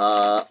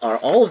are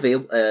all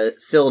available.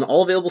 Fill in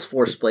all available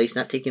floor space,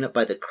 not taken up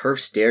by the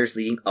curved stairs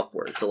leading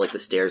upwards. So, like the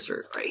stairs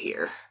are right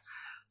here.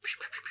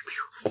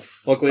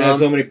 Luckily, I have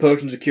so many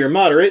potions to cure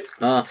moderate.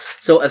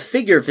 So a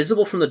figure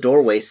visible from the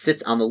doorway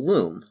sits on the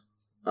loom.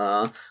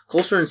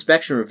 Closer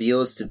inspection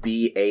reveals to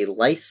be a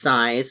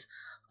life-size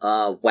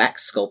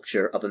wax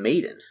sculpture of a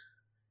maiden.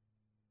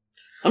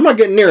 I'm not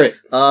getting near it.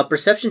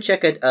 Perception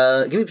check. Give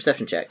me a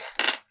perception check.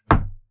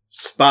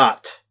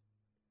 Spot.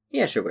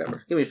 Yeah, sure,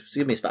 whatever. Give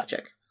me a spot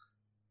check.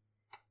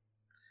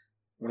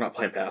 We're not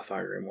playing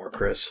Pathfinder anymore,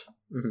 Chris.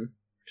 Mm-hmm.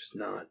 Just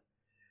not.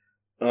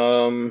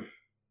 Can't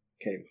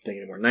even think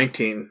anymore.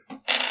 19.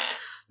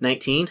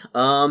 19.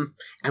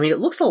 It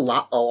looks a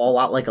lot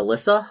like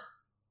Alyssa,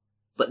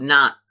 but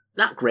not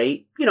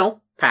great.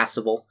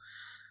 Passable.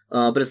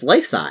 But it's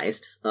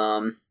life-sized.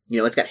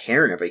 It's got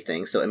hair and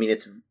everything, so,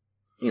 it's,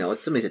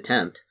 it's somebody's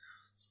attempt.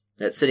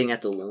 That's sitting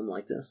at the loom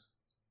like this.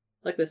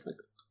 Like this.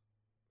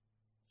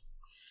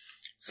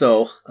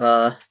 So,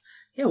 what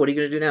are you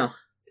gonna do now?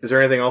 Is there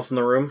anything else in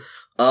the room?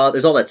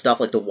 There's all that stuff,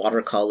 like the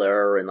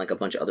watercolor and, like, a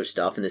bunch of other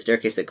stuff, and the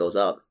staircase that goes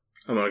up.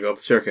 I'm gonna go up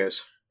the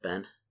staircase.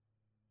 Ben,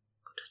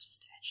 go touch the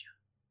statue.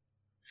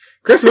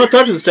 Chris, I'm not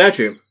touching the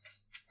statue.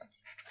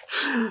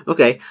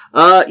 Okay.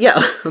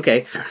 Yeah.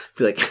 Okay.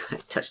 Be like, I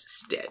touch the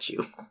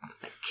statue.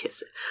 I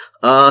kiss it.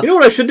 You know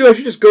what I should do? I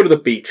should just go to the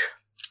beach.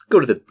 Go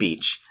to the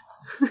beach.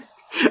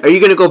 Are you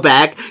gonna go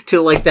back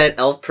to like that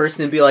elf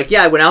person and be like,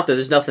 yeah, I went out there.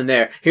 There's nothing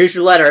there. Here's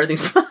your letter.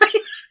 Everything's fine.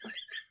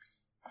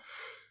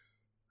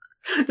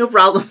 No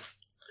problems.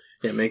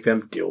 Yeah, make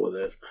them deal with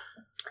it.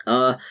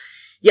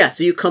 Yeah.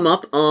 So you come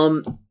up.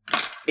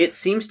 It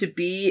seems to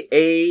be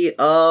a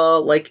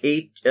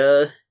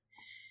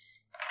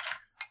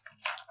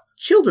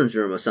children's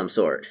room of some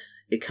sort.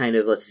 It kind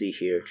of, let's see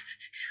here.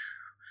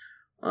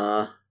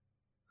 Well,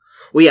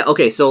 yeah,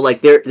 okay, so, like,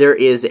 there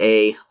is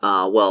a,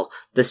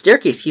 the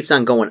staircase keeps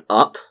on going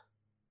up.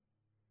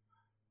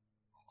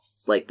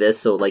 Like this,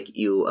 so, like,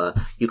 you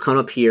come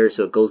up here,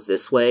 so it goes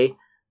this way.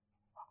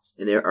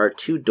 And there are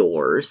 2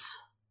 doors.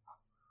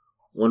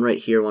 One right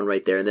here, one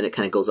right there, and then it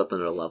kind of goes up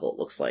another level, it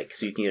looks like.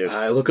 So you can either...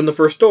 I look in the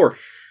first door.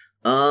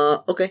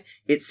 Okay.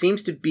 It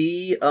seems to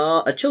be,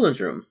 a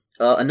children's room.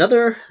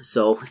 Another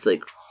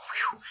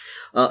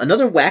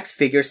wax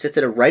figure sits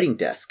at a writing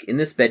desk. In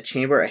this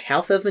bedchamber, a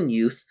half-elven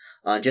youth,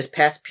 just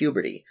past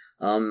puberty.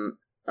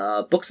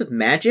 Books of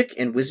magic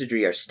and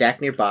wizardry are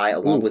stacked nearby,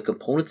 along with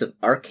components of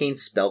arcane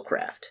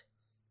spellcraft.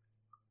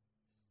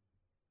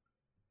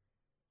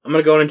 I'm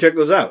gonna go in and check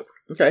those out.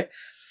 Okay.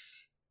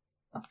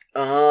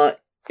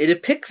 It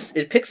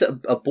depicts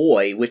a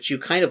boy, which you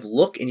kind of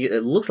look, and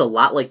it looks a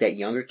lot like that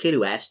younger kid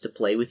who asked to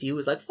play with you.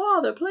 Is like,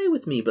 "Father, play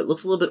with me," but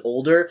looks a little bit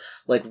older,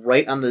 like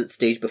right on the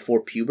stage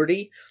before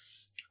puberty.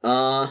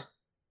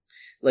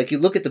 Like you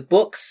look at the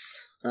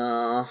books,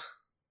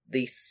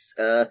 they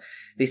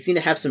seem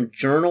to have some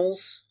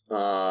journals,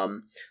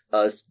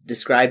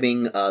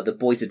 describing the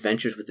boy's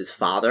adventures with his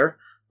father,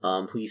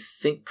 who you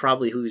think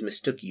probably who he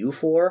mistook you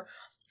for.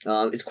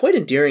 It's quite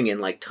endearing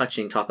and like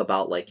touching. Talk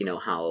about like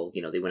how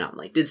they went out and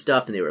like did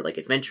stuff and they were like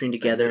adventuring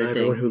together. And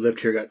everyone who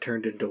lived here got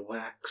turned into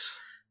wax.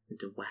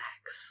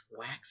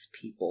 Wax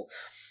people.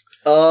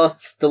 The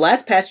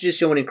last passages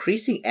show an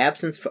increasing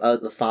absence of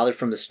the father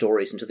from the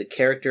stories until the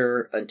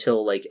character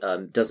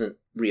doesn't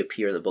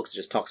reappear in the books. It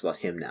just talks about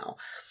him now.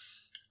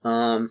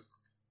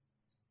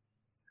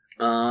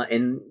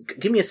 And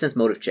give me a sense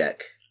motive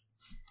check.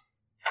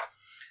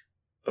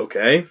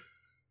 Okay.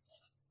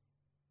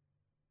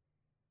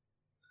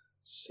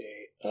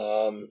 See,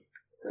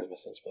 where's my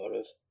sense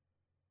motive?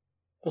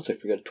 Looks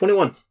like we got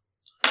 21.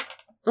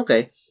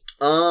 Okay.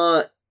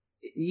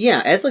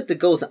 Yeah, as like the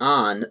goes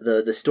on,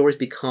 the stories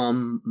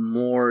become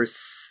more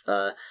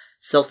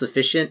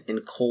self-sufficient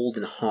and cold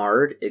and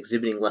hard,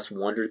 exhibiting less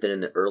wonder than in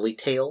the early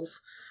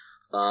tales.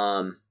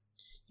 And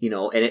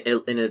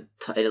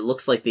it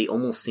looks like they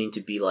almost seem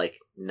to be like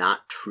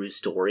not true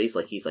stories,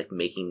 like he's like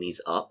making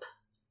these up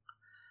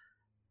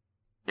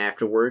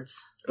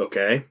afterwards.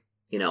 Okay.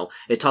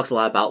 It talks a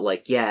lot about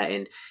like, yeah,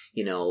 and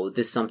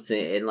this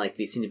something, and like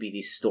they seem to be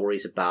these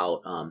stories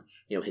about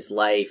his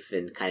life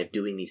and kind of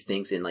doing these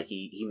things, and like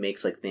he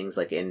makes like things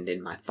like, and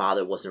my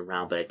father wasn't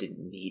around, but I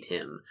didn't need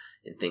him,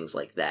 and things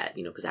like that,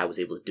 because I was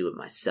able to do it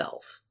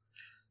myself.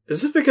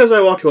 Is this because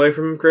I walked away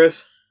from him,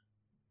 Chris?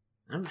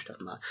 I don't know what you're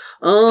talking about.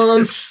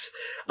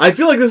 I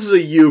feel like this is a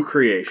you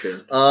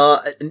creation.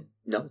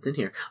 No, it's in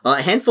here. A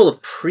handful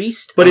of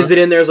priests. But is it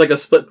in there as like a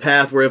split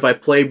path where if I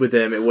played with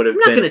him, it would have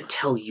been... I'm not going to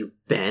tell you,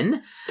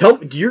 Ben.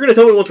 You're going to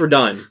tell me once we're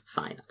done.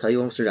 Fine, I'll tell you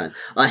once we're done.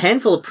 A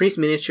handful of priest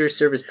miniatures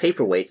serve as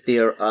paperweights. They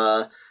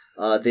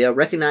are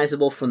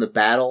recognizable from the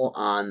battle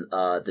on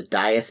the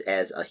dais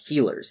as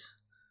healers.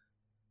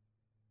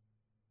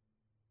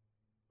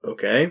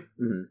 Okay.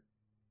 Mm-hmm.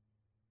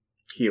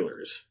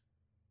 Healers.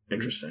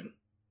 Interesting.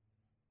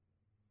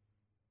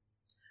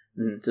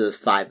 Mm-hmm. So there's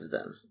 5 of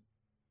them.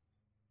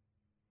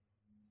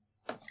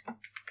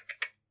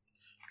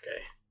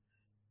 Okay.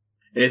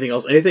 Anything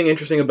else? Anything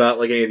interesting about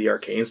like any of the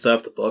arcane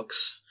stuff, the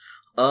books?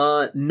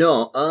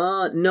 No,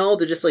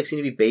 they're just like seem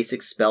to be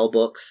basic spell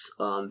books.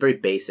 Very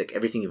basic,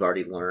 everything you've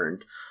already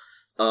learned.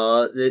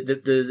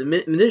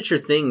 The miniature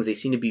things, they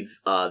seem to be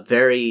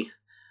very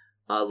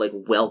like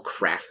well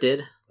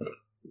crafted.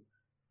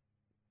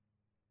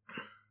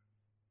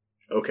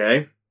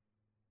 Okay.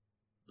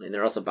 And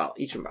they're also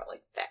each of them about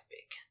like that big.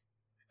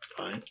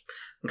 Fine.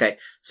 Okay,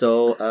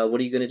 so what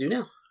are you going to do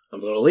now? I'm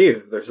going to leave.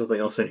 If there's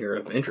something else in here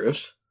of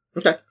interest.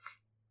 Okay.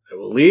 I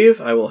will leave.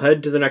 I will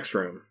head to the next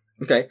room.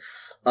 Okay.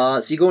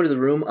 So you go into the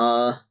room.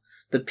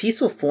 The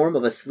peaceful form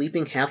of a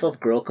sleeping half-elf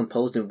girl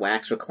composed in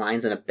wax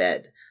reclines on a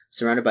bed,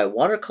 surrounded by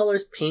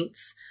watercolors,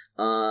 paints,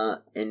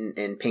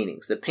 and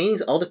paintings. The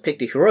paintings all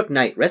depict a heroic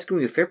knight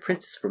rescuing a fair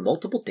princess from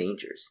multiple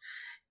dangers,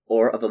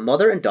 or of a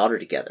mother and daughter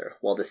together,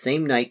 while the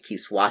same knight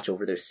keeps watch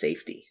over their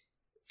safety.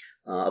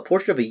 A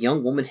portrait of a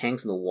young woman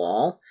hangs on the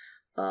wall.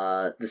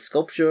 The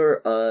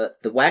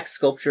wax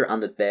sculpture on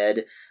the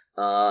bed,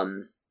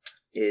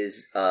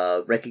 is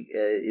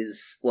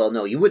well,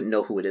 no, you wouldn't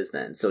know who it is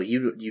then, so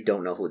you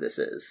don't know who this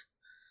is.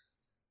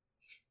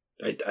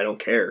 I don't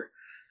care.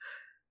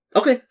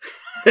 Okay.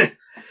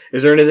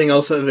 Is there anything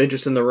else of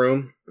interest in the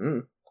room?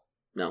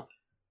 No.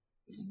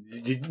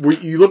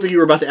 You looked like you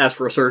were about to ask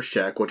for a search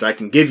check, which I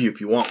can give you if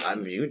you want. I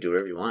mean, you can do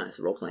whatever you want. It's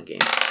a role-playing game.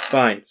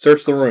 Fine.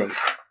 Search the room.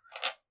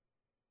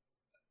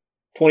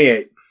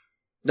 28.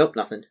 Nope,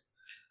 nothing.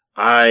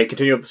 I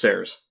continue up the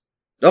stairs.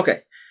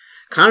 Okay.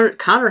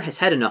 Connor has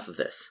had enough of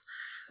this.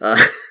 Well,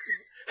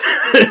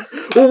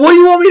 what do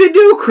you want me to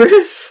do,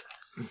 Chris?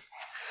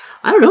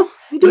 I don't know.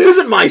 This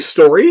isn't my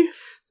story.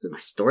 This is my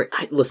story.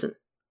 Listen,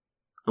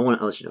 I want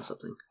to let you know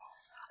something.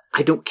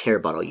 I don't care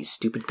about all you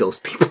stupid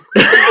ghost people.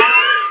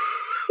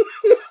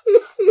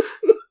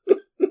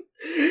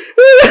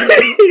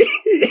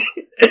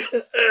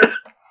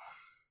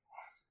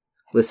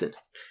 Listen,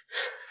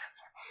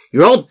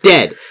 you're all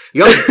dead.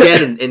 You're all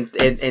dead,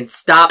 and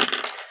stop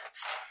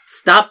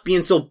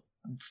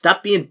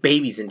being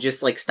babies and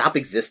just like stop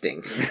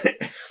existing.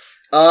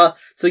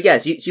 So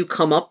yes, you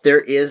come up.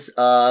 There is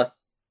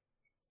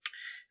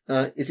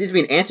it seems to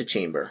be an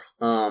antechamber.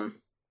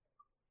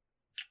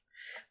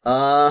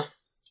 The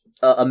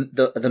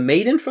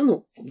maiden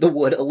from the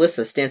wood,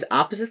 Alyssa, stands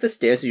opposite the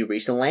stairs as you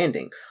reach the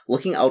landing,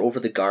 looking out over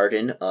the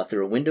garden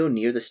through a window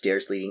near the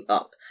stairs leading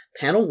up.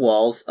 Panel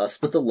walls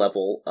split the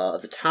level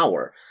of the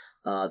tower.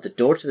 The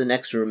door to the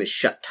next room is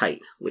shut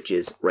tight, which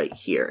is right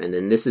here. And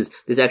then this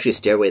is actually a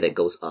stairway that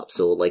goes up.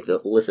 So like the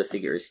Alyssa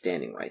figure is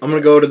standing right there. I'm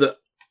going to go to the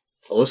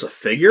Alyssa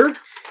figure?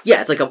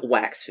 Yeah, it's like a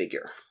wax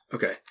figure.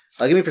 Okay.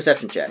 Give me a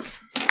perception check.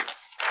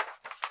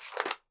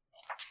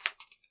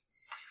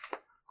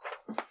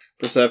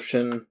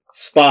 Perception.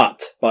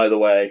 Spot, by the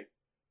way.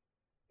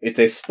 It's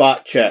a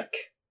spot check.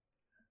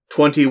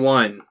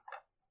 21.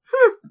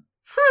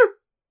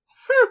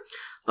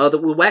 The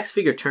wax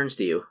figure turns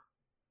to you.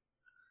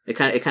 It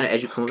kind of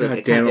as you come over,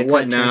 it damn it!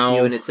 What turns now? to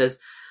you, and it says,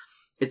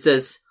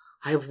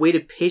 "I have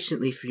waited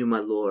patiently for you, my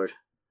lord.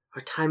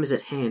 Our time is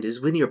at hand. It is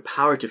within your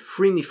power to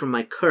free me from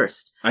my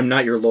curse. I'm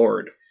not your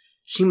lord.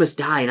 She must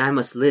die, and I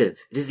must live.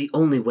 It is the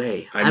only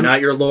way. I'm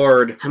not your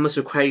lord. I must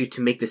require you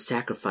to make this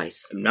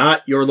sacrifice. I'm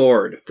not your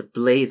lord. The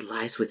blade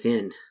lies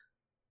within."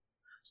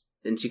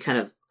 And she kind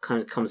of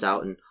comes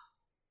out and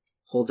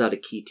holds out a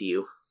key to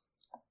you.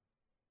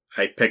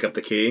 I pick up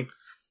the key.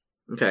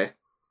 Okay.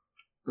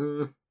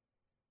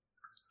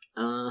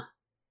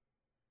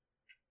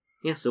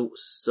 Yeah. So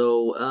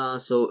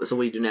what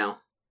do you do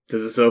now?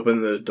 Does this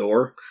open the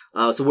door?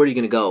 So where are you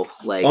gonna go?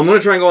 Like, well, I'm gonna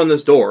try and go on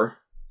this door.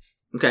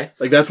 Okay.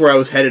 Like that's where I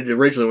was headed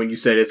originally when you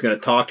said it's gonna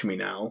talk to me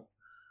now.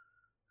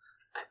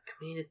 I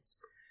mean,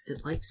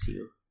 it likes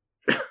you.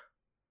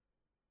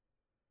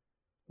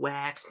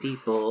 Wax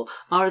people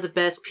are the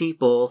best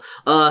people.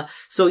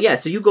 So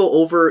you go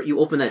over, you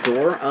open that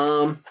door.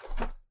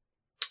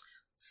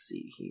 Let's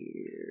see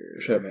here.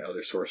 I should have my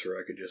other sorcerer.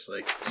 I could just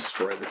like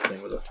destroy this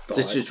thing with a thought.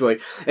 Just destroy.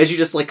 As you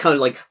just like kind of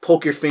like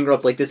poke your finger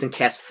up like this and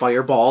cast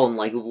fireball and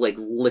like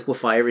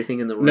liquefy everything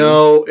in the room.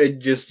 No, it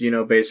just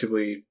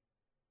basically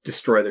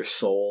destroy their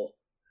soul.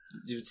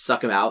 You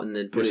suck them out and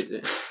then put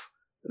it.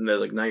 And they're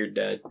like, now you're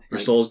dead. Your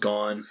soul's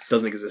gone.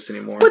 Doesn't exist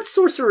anymore. What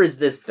sorcerer is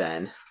this,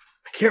 Ben?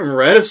 I can't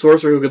remember. I had a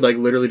sorcerer who could like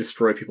literally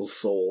destroy people's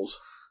souls.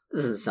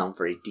 This doesn't sound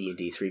very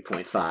D&D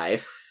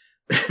 3.5.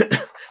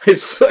 I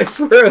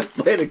swear I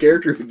played a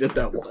character who did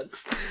that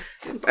once.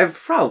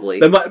 Probably.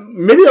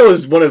 Maybe that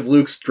was one of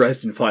Luke's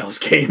Dresden Files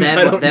games.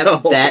 I don't know.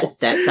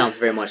 That sounds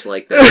very much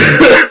like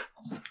that.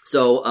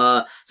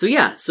 So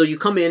you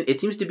come in. It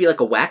seems to be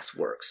like a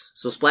waxworks.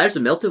 So splatters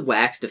of melted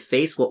wax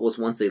deface what was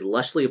once a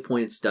lushly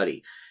appointed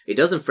study. A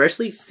dozen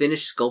freshly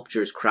finished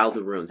sculptures crowd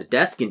the room. The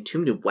desk,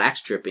 entombed in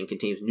wax dripping,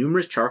 contains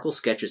numerous charcoal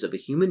sketches of a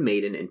human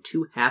maiden and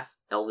two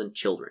half-elven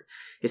children.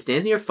 It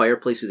stands near a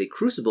fireplace with a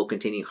crucible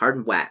containing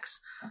hardened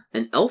wax.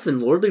 An elf in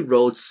lordly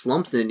robes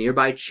slumps in a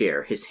nearby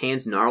chair, his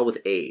hands gnarled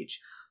with age.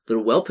 Though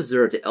well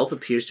preserved, the elf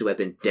appears to have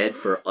been dead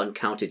for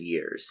uncounted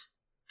years.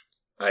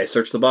 I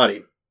search the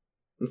body.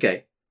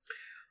 Okay.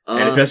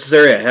 And if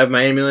necessary, I have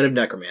my amulet of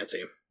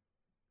necromancy.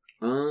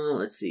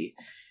 Let's see.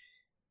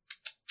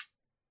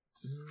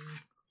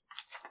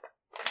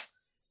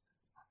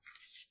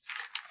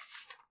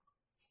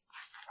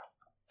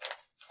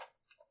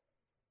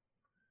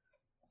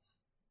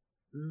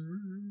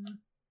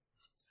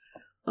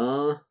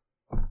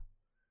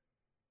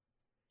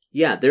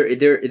 Yeah,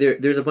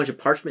 there's a bunch of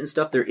parchment and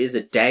stuff. There is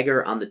a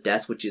dagger on the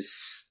desk, which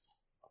is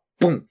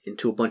boom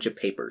into a bunch of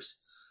papers.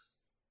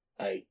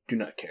 I do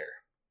not care.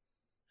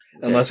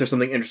 Okay. Unless there's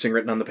something interesting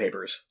written on the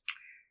papers.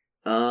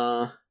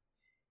 The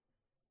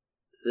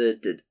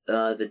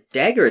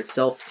dagger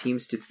itself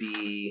seems to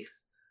be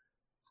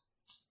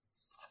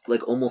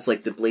like almost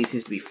like the blade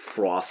seems to be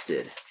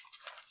frosted.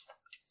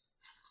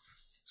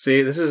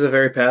 See, this is a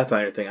very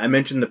Pathfinder thing. I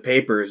mentioned the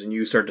papers, and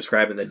you start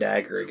describing the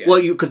dagger again. Well,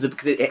 because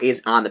it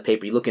is on the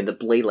paper. You look at the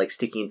blade, like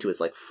sticking into it's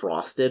like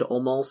frosted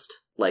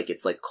almost, like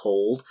it's like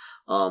cold.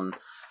 So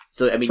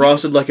I mean,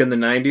 frosted like in the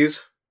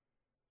 90s.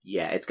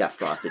 Yeah, it's got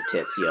frosted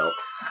tips, yo.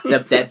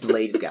 That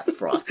blade's got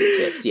frosted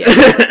tips, yeah.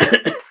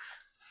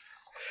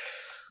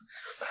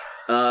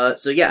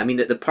 So yeah, I mean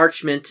the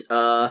parchment.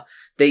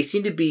 They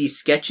seem to be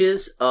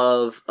sketches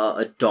of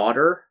a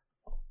daughter.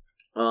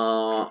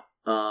 Of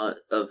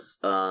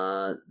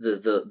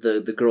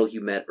the girl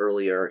you met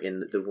earlier in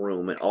the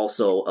room, and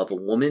also of a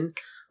woman.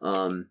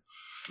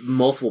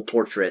 Multiple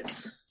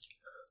portraits.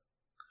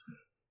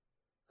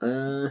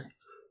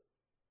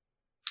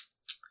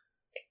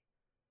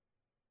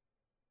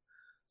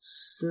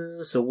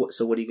 So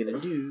what are you gonna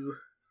do?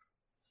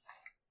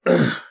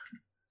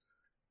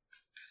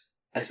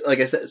 Like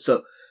I said,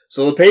 so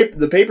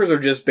the papers are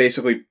just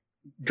basically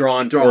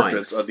drawings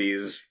portraits of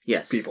these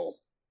people.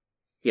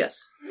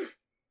 Yes.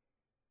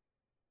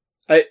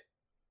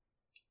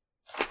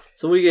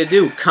 So what are you gonna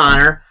do,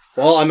 Connor?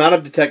 Well, I'm out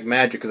of detect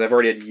magic because I've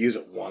already had to use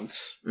it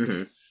once.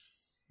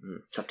 Mm-hmm.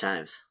 Tough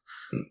times.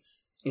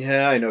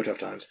 Yeah, I know, tough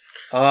times.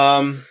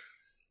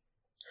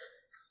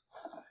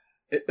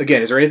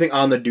 Again, is there anything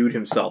on the dude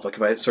himself? Like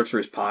if I search through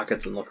his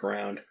pockets and look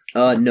around?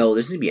 No,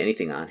 there doesn't be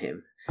anything on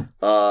him.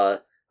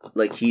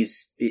 Like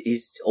he's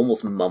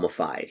almost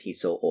mummified. He's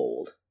so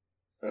old.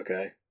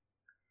 Okay.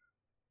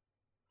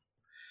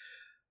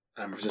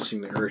 I'm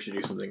resisting the urge to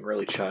do something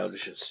really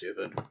childish and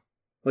stupid.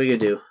 What are you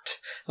gonna do?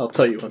 I'll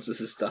tell you once this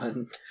is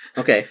done.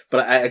 Okay.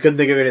 But I couldn't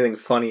think of anything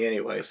funny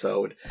anyway,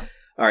 so...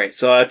 Alright,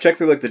 so I'll check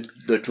through like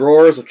the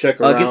drawers, I'll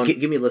check around...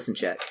 Give me a listen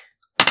check.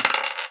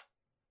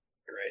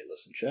 Great,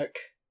 listen check.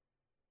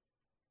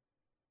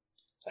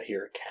 I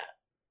hear a cat.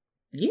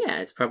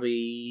 Yeah, it's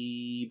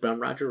probably Brown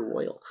Roger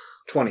Royal.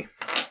 20.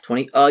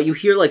 20. You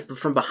hear like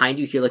from behind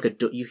you hear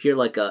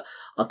like a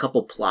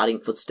couple plodding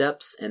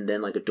footsteps and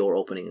then like a door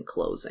opening and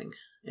closing.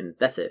 And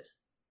that's it.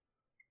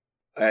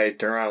 I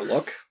turn around and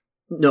look.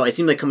 No, it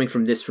seemed like coming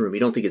from this room. You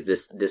don't think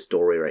it's this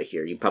doorway right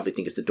here. You probably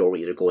think it's the doorway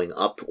either going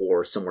up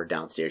or somewhere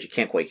downstairs. You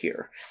can't quite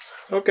hear.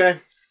 Okay.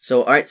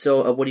 So, all right.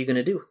 So, what are you going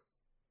to do?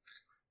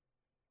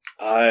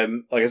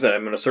 Like I said,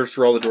 I'm going to search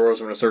through all the drawers.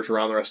 I'm going to search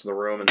around the rest of the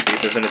room and see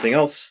if there's anything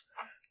else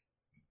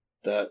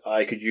that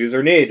I could use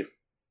or need.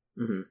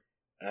 Mm-hmm.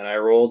 And I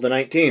rolled a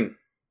 19.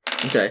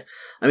 Okay.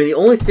 I mean, the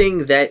only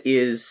thing that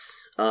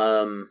is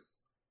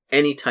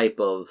any type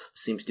of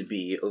seems to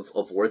be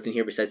of worth in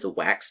here besides the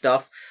wax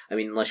stuff. I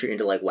mean, unless you're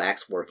into like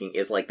wax working,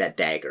 is like that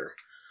dagger.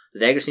 The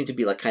dagger seems to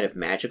be like kind of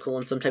magical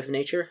in some type of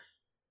nature.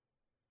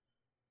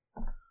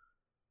 I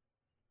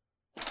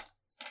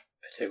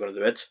take one of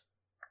the bits.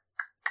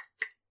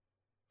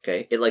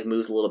 Okay, it like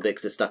moves a little bit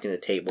because it's stuck in the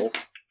table.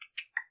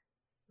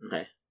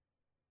 Okay.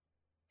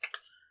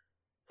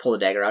 Pull the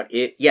dagger out.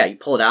 You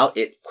pull it out.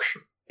 It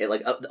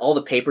like all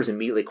the papers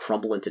immediately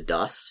crumble into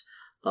dust.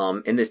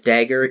 And this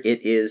dagger,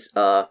 it is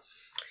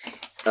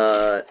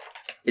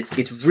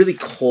it's really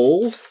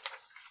cold.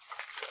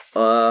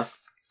 Yeah,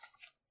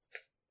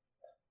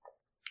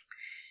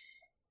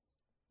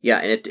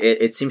 and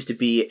it seems to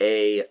be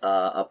a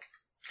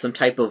some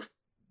type of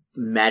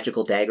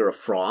magical dagger of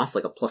frost,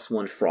 like a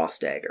 +1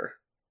 frost dagger.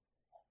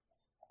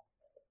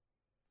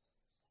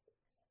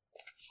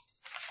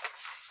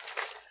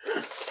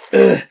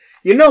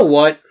 You know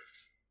what?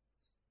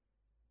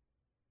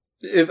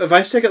 If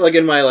I stick it like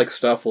in my like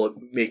stuff, will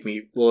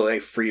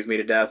it freeze me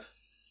to death?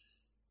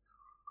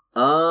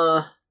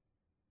 Oh.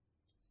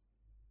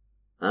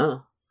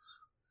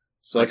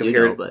 So I can do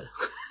hear know, it. But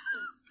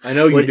I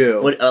know you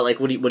do. What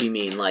do you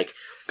mean? Like,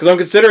 because I'm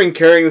considering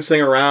carrying this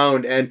thing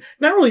around and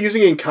not really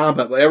using it in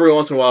combat, but every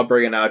once in a while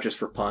bringing it out just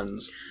for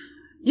puns.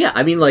 Yeah,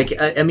 I mean,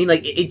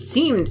 it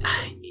seemed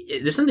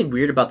there's something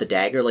weird about the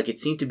dagger. Like, it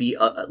seemed to be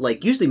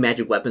like usually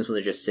magic weapons when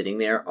they're just sitting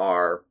there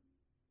are,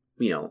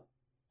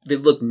 they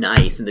look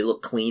nice and they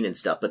look clean and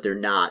stuff, but they're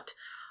not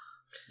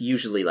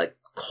usually like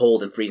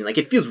cold and freezing. Like,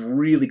 it feels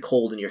really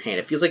cold in your hand.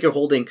 It feels like you're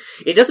holding.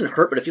 It doesn't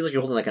hurt, but it feels like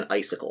you're holding like an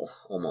icicle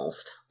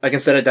almost. I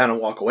can set it down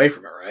and walk away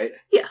from it, right?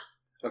 Yeah.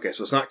 Okay,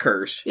 so it's not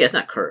cursed. Yeah, it's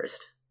not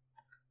cursed.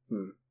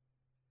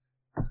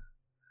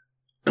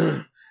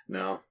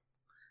 No.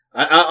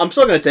 I'm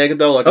still going to take it,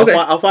 though. Like, okay.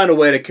 I'll find a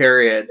way to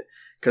carry it,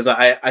 because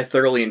I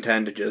thoroughly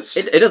intend to just...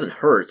 It doesn't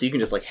hurt, so you can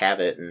just, like, have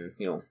it and,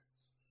 You're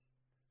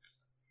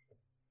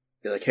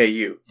like, hey,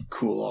 you,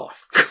 cool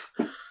off.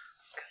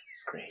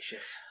 Goodness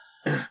gracious.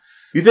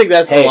 You think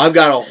that's... Hey, I've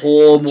got a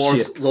whole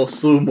little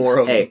slew more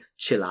of them. Hey,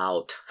 chill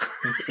out.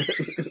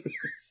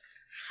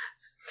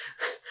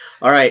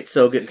 Alright,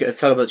 so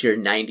talk about your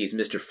 90s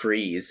Mr.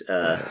 Freeze.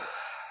 Oh,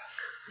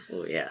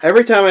 yeah.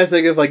 Every time I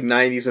think of, like,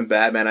 90s and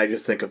Batman, I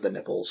just think of the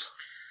nipples.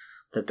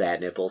 The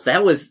bad nipples.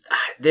 That was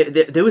there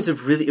was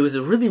it was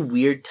a really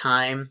weird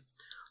time,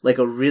 like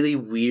a really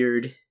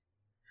weird,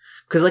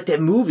 because like that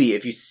movie,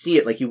 if you see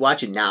it, like you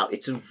watch it now,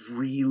 it's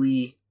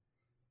really,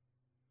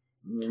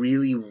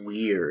 really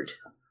weird,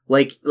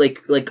 like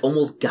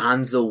almost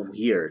Gonzo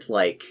weird.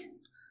 Like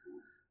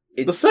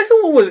the second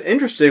one was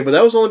interesting, but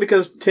that was only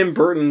because Tim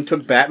Burton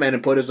took Batman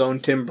and put his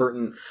own Tim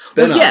Burton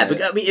spin on it.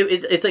 But I mean,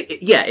 it's like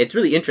it's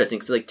really interesting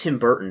because like Tim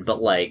Burton,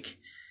 but like.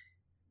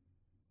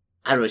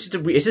 I don't know. It's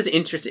just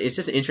interesting. It's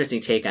just an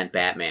interesting take on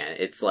Batman.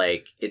 It's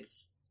like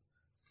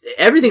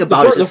everything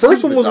about it. The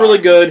first one was really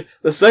good.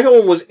 The second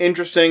one was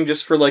interesting,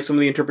 just for like some of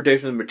the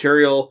interpretation of the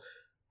material.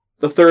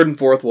 The third and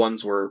fourth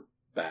ones were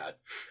bad.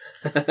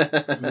 Yeah,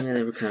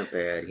 they were kind of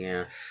bad.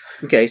 Yeah.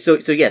 Okay, so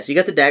yes, you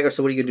got the dagger.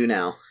 So what are you gonna do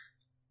now?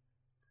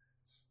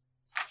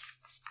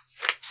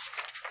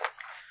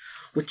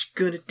 What you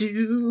gonna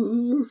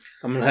do?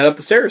 I'm gonna head up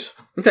the stairs.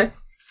 Okay.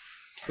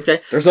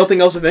 There's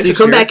nothing else of interest. So you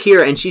come back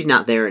here, and she's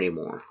not there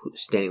anymore.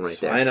 Standing right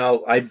there. I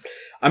know. I'm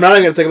not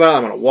even gonna think about it.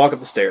 I'm gonna walk up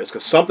the stairs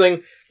because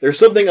there's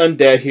something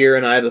undead here,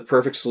 and I have the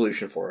perfect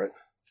solution for it.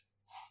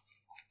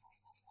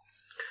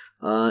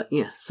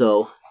 Yeah.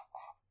 So.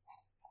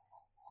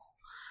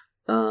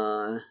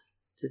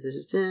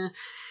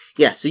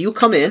 Yeah. So you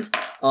come in,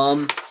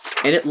 and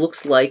it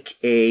looks like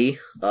a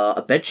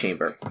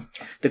bedchamber.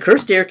 The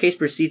cursed staircase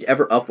proceeds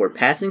ever upward,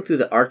 passing through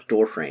the arched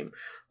doorframe.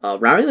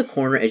 Rounding the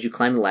corner as you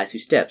climb the last few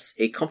steps,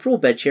 a comfortable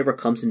bedchamber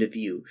comes into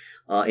view.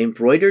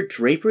 Embroidered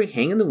drapery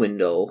hang in the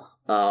window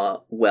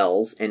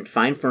wells and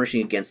fine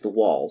furnishing against the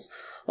walls.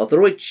 A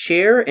throwaway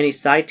chair and a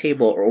side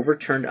table are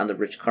overturned on the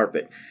rich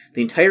carpet.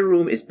 The entire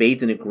room is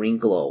bathed in a green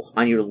glow.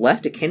 On your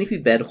left, a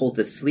canopied bed holds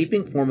the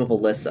sleeping form of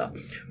Alyssa.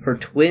 Her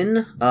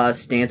twin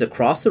stands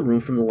across the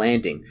room from the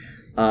landing.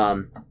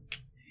 On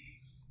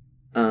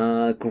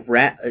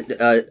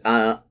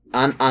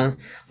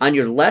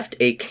your left,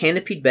 a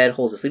canopied bed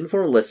holds a sleeping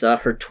form of Alyssa.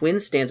 Her twin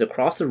stands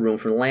across the room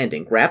from the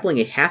landing, grappling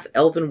a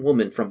half-elven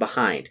woman from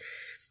behind.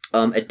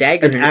 A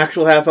dagger. An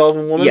actual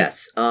half-elven woman?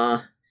 Yes.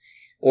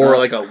 Or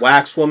like a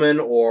wax woman,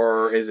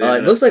 or is it?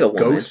 It looks like a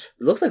woman. Ghost?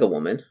 It looks like a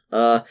woman.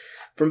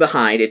 From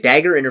behind, a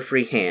dagger in her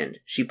free hand.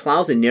 She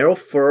plows a narrow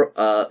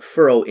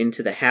furrow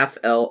into the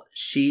half-elf.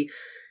 She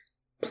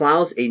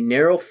plows a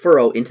narrow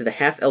furrow into the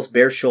half-elf's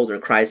bare shoulder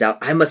and cries out,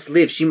 "I must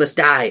live, she must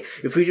die.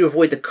 If we to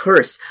avoid the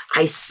curse,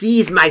 I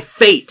seize my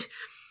fate."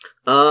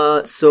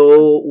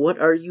 So what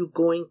are you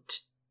going to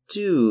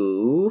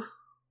do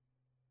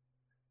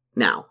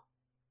now?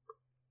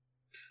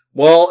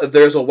 Well, if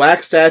there's a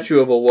wax statue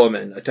of a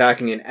woman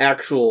attacking an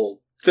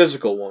actual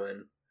physical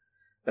woman,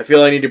 I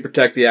feel I need to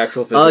protect the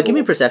actual physical Give me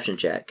a woman. perception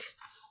check.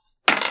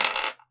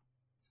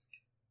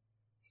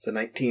 It's a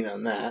 19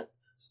 on that.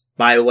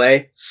 By the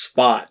way,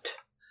 spot.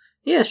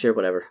 Yeah, sure,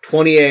 whatever.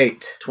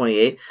 28.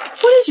 28.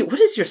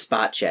 What is your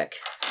spot check?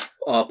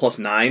 Plus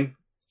 9.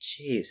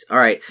 Jeez. All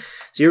right.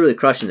 So you're really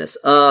crushing this.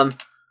 I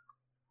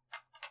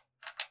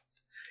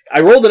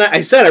rolled a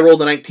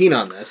 19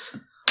 on this.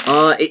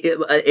 The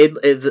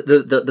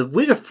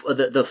wig of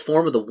the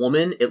form of the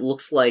woman, it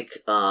looks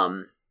like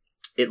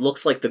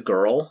the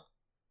girl.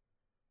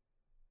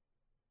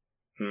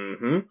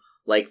 Mm-hmm.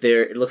 Like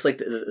it looks like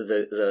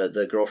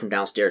the girl from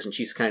downstairs, and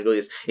she's kind of going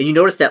this, and you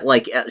notice that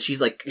like she's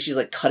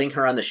cutting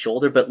her on the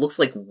shoulder, but it looks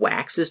like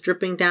wax is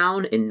dripping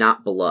down and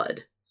not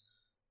blood.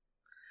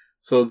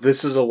 So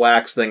this is a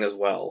wax thing as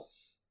well.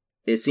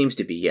 It seems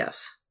to be,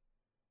 yes.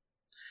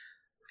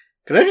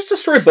 Can I just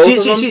destroy both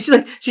of them?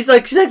 She's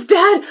like,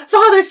 "Dad,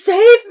 Father,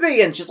 save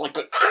me!" And she's like,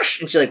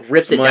 and she like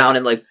rips it down,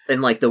 and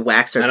the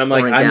wax starts. And I'm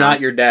like, pouring I'm down. not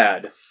your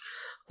dad.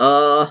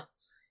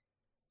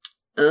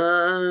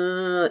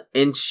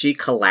 And she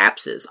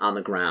collapses on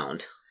the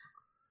ground.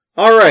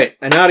 All right,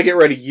 and now to get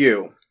rid of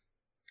you,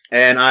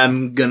 and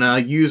I'm gonna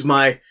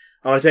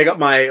take up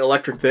my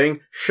electric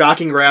thing,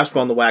 shocking grasp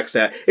on the wax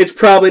stat. It's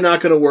probably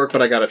not gonna work,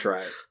 but I gotta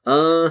try it.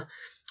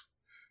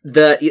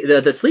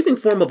 The sleeping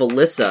form of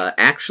Alyssa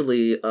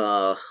actually,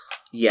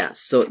 yeah.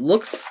 So it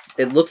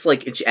looks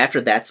like after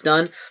that's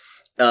done,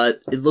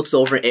 it looks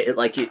over.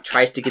 It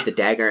tries to get the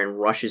dagger and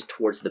rushes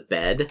towards the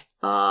bed.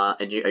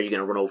 And are you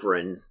gonna run over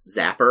and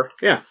zap her?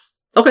 Yeah.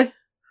 Okay.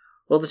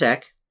 Roll the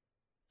attack.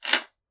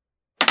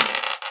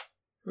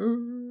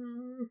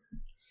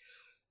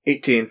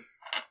 18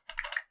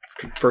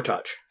 for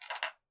touch.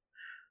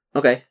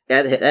 Okay,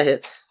 that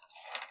hits.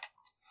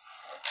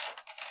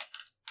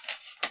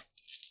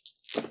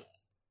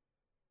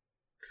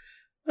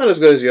 Not as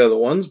good as the other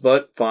ones,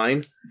 but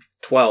fine.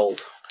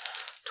 12.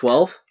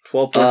 12?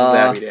 12 points of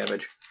zappy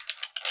damage.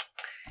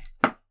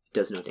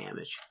 Does no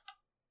damage.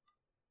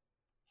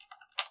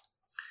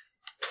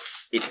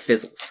 It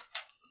fizzles.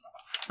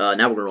 Now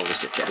we're gonna roll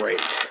initiative checks. Great.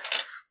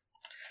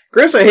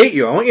 Chris, I hate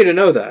you. I want you to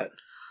know that.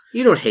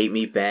 You don't hate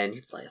me, Ben.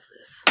 You'd laugh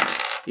this.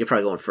 You're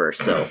probably going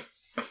first, so.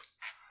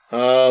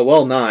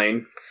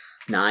 9.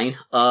 9.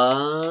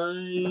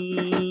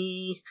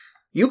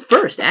 You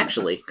first,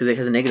 actually, because it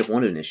has a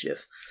 -1 to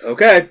initiative.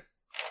 Okay.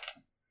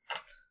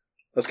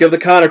 Let's give the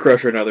Kana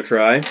Crusher another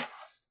try.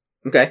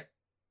 Okay.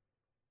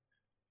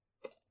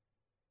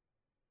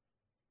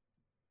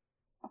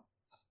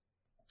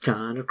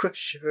 Kana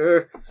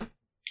Crusher.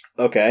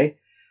 Okay.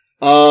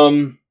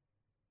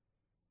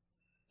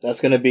 That's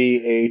gonna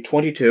be a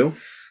 22.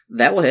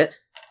 That will hit.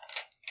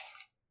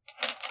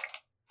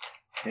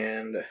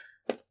 And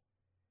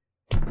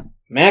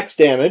max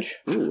damage.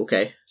 Ooh,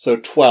 okay. So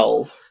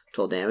 12.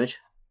 12 damage.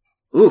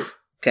 Oof.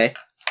 Okay.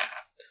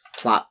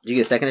 Plop. Do you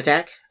get a second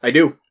attack? I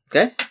do.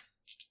 Okay.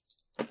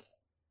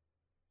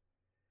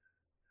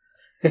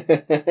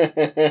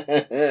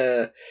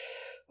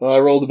 Well, I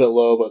rolled a bit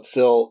low, but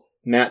still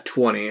nat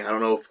 20. I don't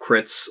know if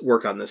crits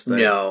work on this thing.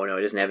 No,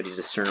 it doesn't have any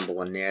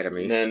discernible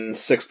anatomy. And then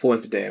 6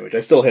 points of damage.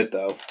 I still hit,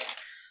 though.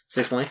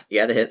 6 points?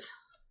 Yeah, that hits.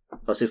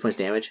 Oh, 6 points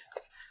damage.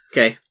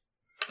 Okay.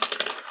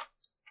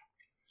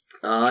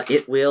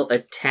 It will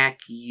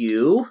attack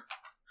you.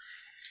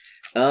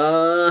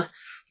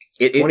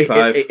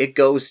 25. It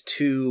goes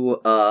to,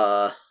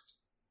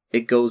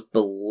 it goes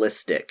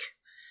ballistic.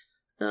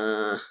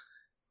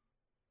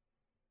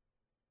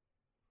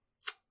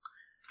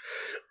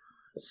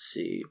 Let's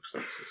see.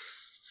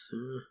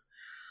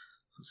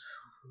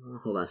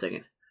 Hold on a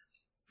second.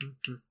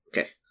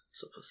 Okay,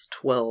 so plus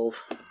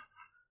 12.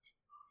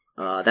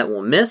 That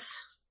will miss.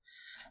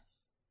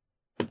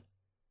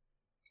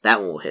 That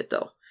one will hit,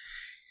 though.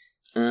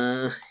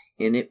 And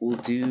it will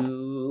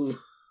do...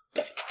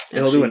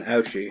 It'll do an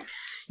ouchie.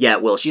 Yeah,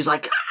 it will. She's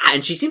like, ah,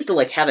 and she seems to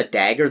like have a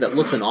dagger that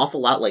looks an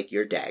awful lot like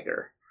your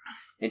dagger.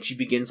 And she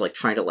begins like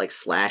trying to like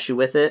slash you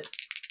with it.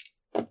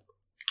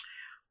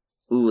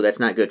 Ooh, that's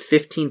not good.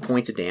 15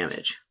 points of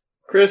damage.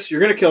 Chris, you're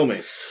gonna kill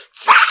me.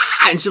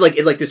 And she like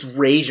this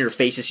rage in her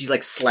face as she's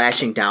like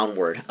slashing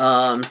downward.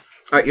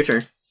 Alright, your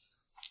turn.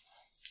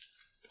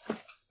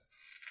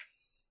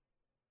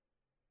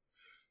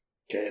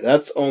 Okay,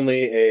 that's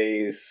only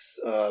a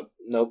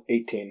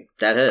 18.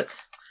 That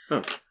hits.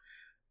 Oh.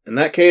 In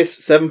that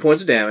case, 7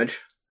 points of damage.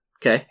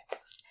 Okay.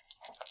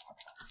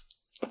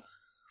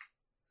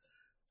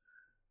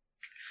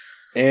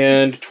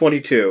 And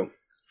 22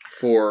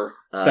 for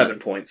 7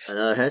 points.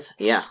 Another hit?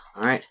 Yeah,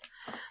 alright.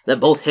 That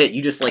both hit.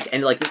 You just like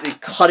and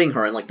like cutting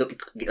her and like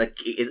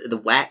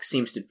the wax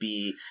seems to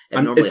be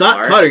abnormally It's not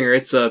hard. cutting her.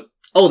 It's a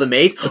the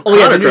mace.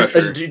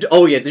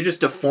 They're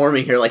just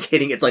deforming her, like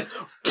hitting. It's like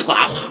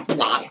blah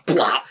blah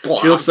blah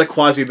blah. She looks like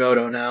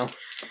Quasimodo now.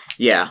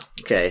 Yeah.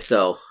 Okay.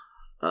 So,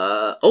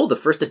 the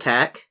first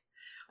attack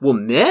will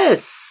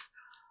miss.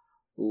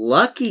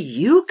 Lucky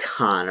you,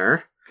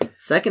 Connor.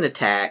 Second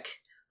attack,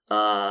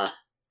 will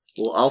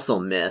also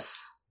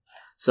miss.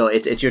 So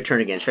it's your turn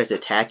again. It tries to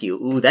attack you.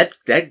 Ooh, that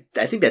I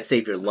think that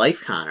saved your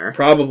life, Connor.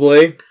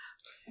 Probably.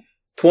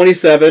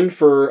 27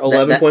 for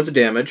 11 points of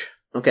damage.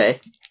 Okay.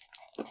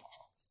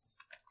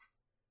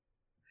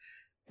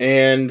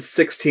 And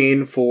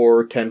 16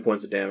 for 10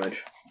 points of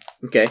damage.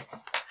 Okay.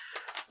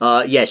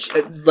 Yeah,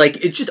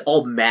 like it's just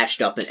all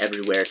mashed up and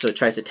everywhere. So it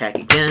tries to attack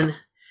again.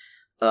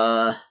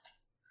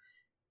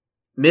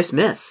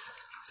 Miss.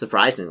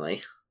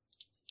 Surprisingly.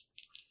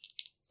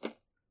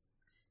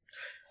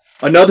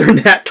 Another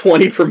nat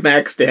 20 for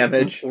max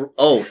damage.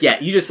 Oh, yeah,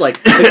 you just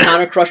like, the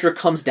counter crusher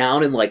comes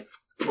down and like,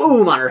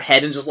 boom, on her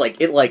head and just like,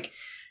 it like,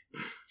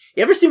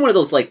 you ever seen one of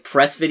those like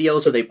press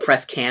videos where they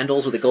press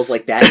candles where it goes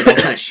like that and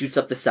it kind of shoots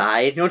up the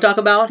side? You know what I'm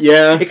talking about?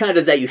 Yeah. It kind of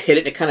does that. You hit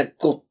it and it kind of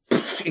goes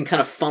and kind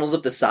of funnels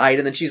up the side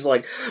and then she's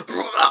like,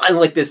 and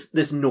like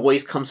this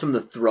noise comes from the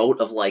throat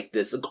of like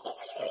this,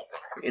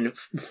 and it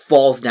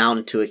falls down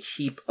into a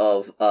heap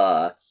of,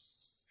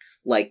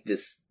 like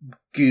this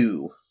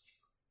goo.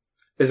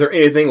 Is there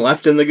anything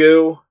left in the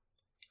goo?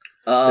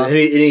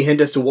 Any hint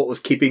as to what was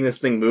keeping this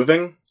thing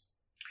moving?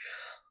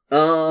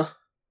 Yeah,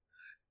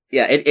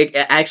 it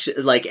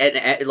actually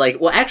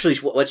actually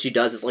what she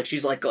does is like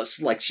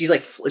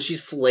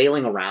she's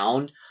flailing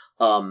around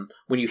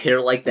when you hit her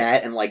like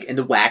that and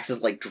the wax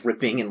is like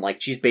dripping and like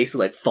she's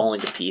basically like falling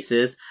to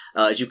pieces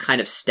as you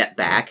kind of step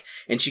back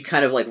and she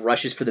kind of like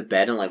rushes for the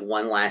bed and like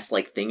one last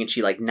like thing and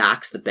she like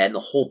knocks the bed and the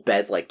whole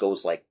bed like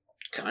goes like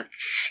kind of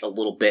a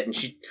little bit and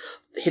she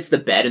hits the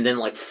bed and then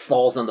like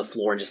falls on the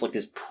floor and just like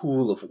this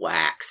pool of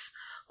wax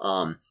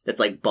that's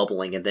like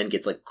bubbling and then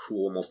gets like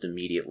cool almost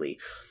immediately.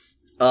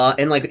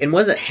 And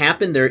when that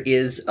happen, there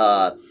is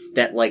it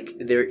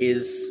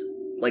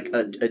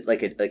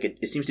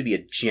seems to be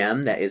a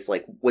gem that is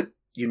like what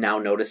you now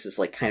notice is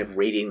like kind of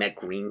radiating that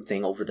green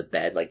thing over the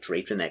bed, like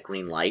draped in that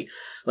green light,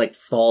 like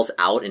falls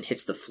out and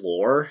hits the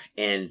floor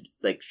and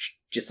like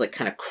just like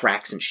kind of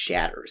cracks and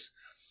shatters.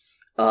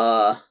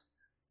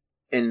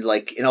 And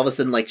all of a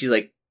sudden, like she's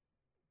like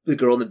the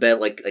girl in the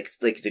bed,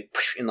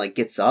 and like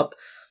gets up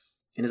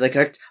and is like,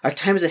 "Our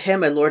time is ahead,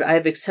 my lord. I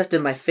have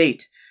accepted my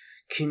fate.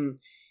 Can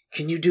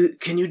you do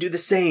the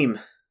same?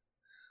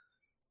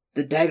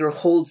 The dagger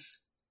holds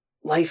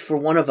life for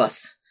one of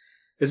us."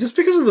 Is this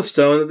because of the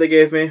stone that they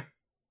gave me?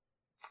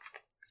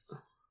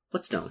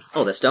 What stone?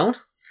 Oh, the stone?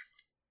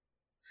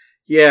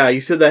 Yeah, you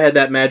said I had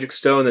that magic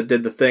stone that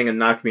did the thing and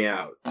knocked me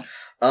out.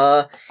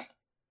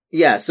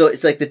 Yeah, so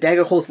it's like the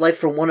dagger holds life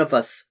for one of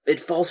us. It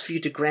falls for you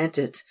to grant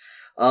it.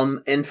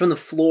 And from the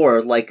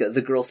floor, like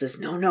the girl says,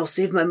 No,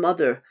 save my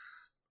mother.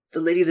 The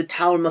lady of the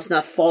tower must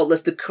not fall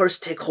lest the curse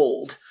take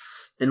hold.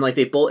 And like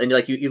they both, and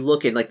like you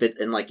look and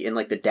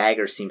the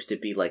dagger seems to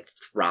be like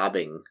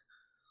throbbing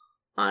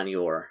on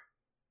your,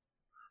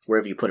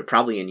 wherever you put it,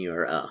 probably in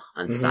your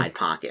side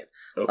pocket.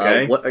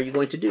 Okay. What are you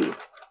going to do?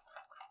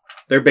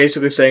 They're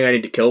basically saying I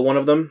need to kill one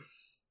of them?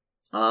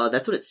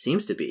 That's what it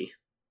seems to be.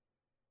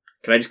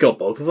 Can I just kill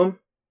both of them?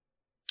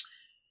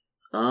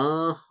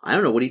 I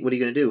don't know. What are you going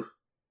to do?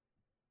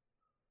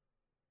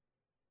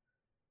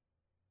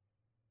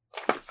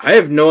 I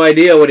have no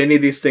idea what any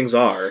of these things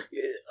are.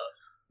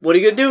 What are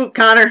you going to do,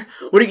 Connor?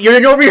 You're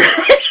in over your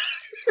head?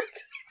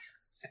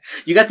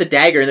 You got the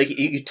dagger, and like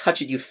you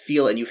touch it, you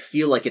feel it, and you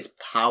feel like its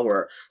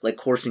power like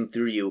coursing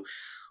through you.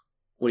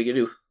 What are you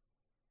going to do?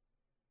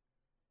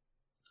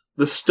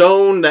 The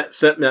stone that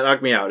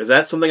knocked me out, is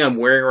that something I'm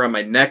wearing around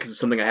my neck? Is it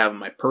something I have on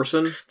my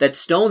person? That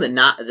stone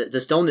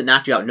the stone that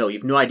knocked you out, no, you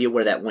have no idea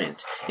where that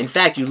went. In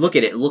fact, you look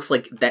at it, it looks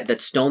like that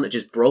stone that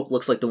just broke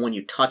looks like the one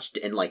you touched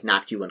and like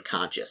knocked you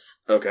unconscious.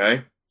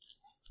 Okay.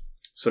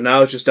 So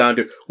now it's just down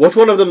to, which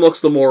one of them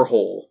looks the more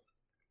whole?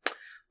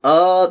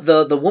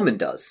 The woman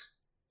does.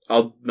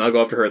 I'll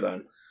go after her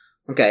then.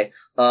 Okay.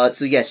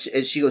 So yeah,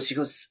 she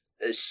goes,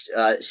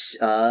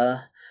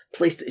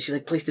 place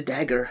the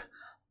dagger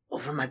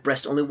over my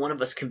breast. Only one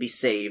of us can be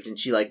saved. And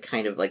she like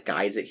kind of like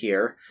guides it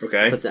here.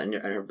 Okay. Puts it on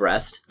her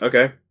breast.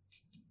 Okay.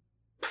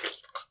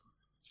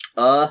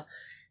 No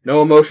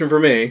emotion for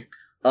me.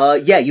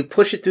 Yeah, you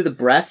push it through the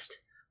breast.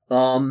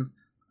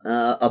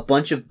 A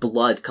bunch of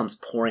blood comes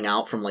pouring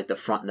out from like the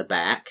front and the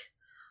back.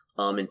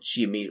 And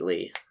she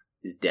immediately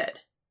is dead.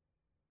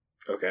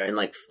 Okay. And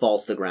like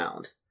falls to the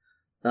ground.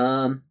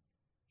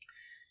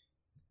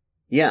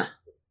 Yeah.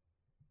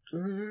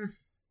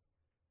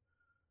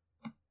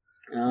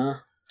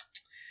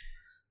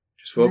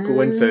 Just woke a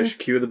windfish,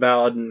 cue the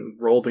ballad, and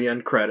roll the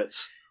end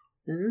credits.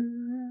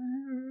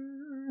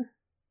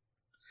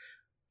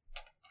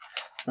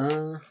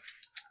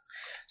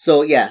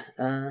 So yeah.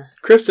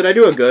 Chris, did I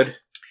do a good?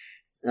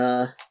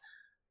 So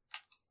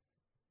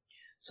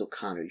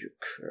Connor, you're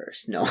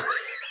cursed. No.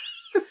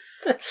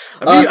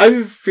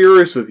 I'm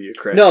furious with you,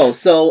 Chris. No,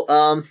 so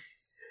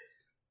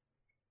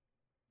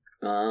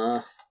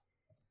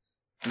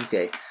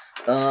okay.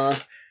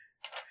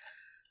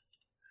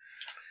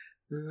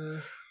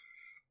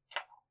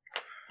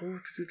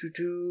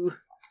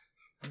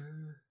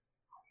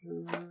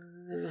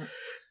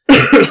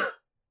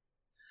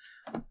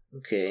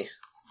 Okay.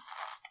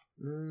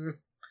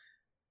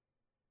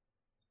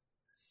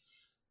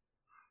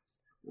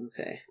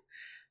 Okay.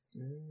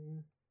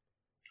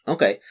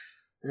 Okay.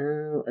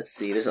 Let's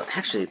see.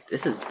 Actually,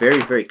 this is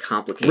very, very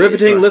complicated.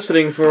 Riveting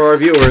listening for our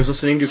viewers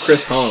listening to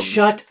Chris hum.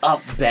 Shut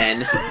up,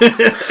 Ben.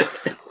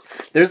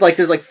 There's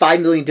 5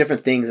 million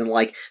different things, and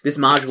like this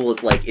module is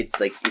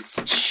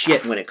it's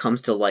shit when it comes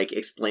to like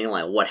explaining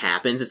like what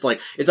happens. It's like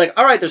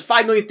all right, there's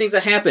 5 million things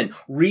that happen.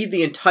 Read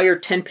the entire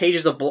 10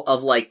 pages of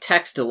like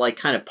text to like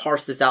kind of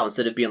parse this out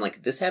instead of being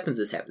like this happens,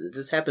 this happens,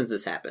 this happens,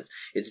 this happens.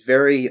 It's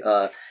very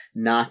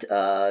not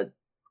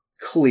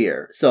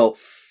clear. So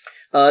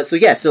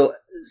Alyssa,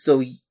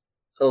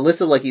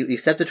 like, you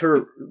accepted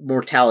her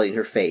mortality and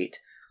her fate.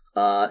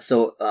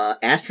 So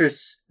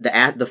Astra's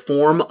the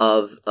form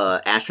of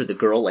Astra the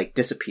girl like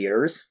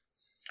disappears.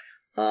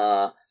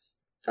 And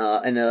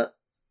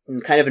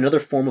kind of another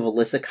form of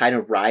Alyssa kind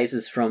of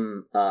rises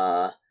from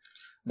the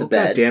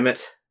bed. God damn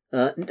it!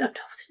 No,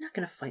 it's not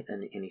gonna fight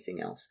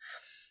anything else.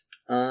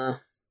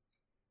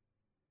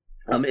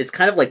 It's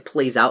kind of like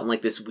plays out in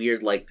like this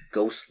weird like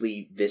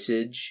ghostly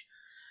visage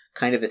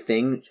kind of a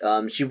thing.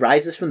 She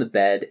rises from the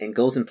bed and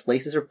goes and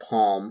places her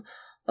palm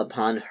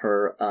upon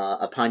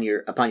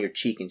your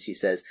cheek, and she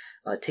says,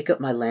 "Take up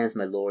my lands,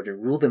 my lord,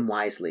 and rule them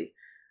wisely.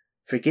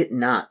 Forget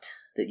not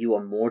that you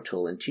are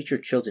mortal, and teach your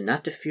children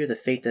not to fear the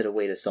fate that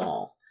await us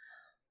all."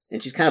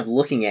 And she's kind of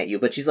looking at you,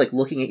 but she's like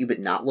looking at you, but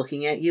not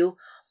looking at you.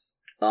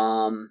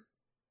 And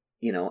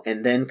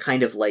then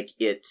kind of like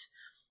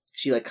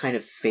she like kind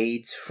of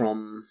fades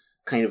from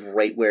kind of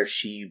right where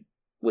she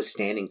was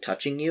standing,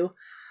 touching you.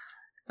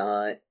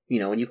 And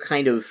you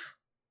kind of,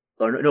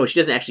 or no, she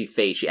doesn't actually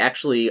fade. She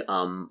actually,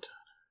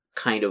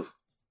 kind of,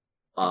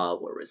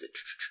 where is it?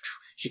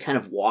 She kind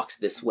of walks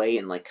this way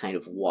and like kind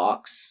of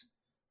walks,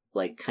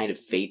 like kind of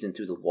fades in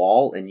through the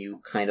wall, and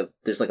you kind of,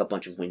 there's like a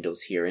bunch of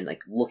windows here, and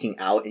like looking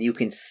out, and you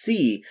can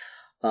see,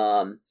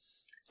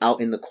 out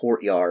in the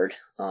courtyard,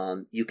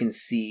 you can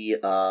see,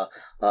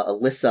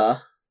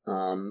 Alyssa,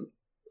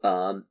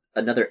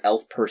 another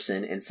elf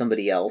person, and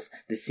somebody else.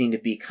 They seem to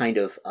be kind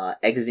of,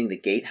 exiting the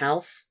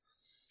gatehouse,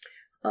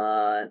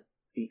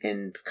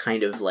 and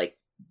kind of like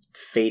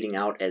fading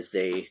out as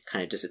they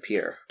kind of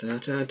disappear. You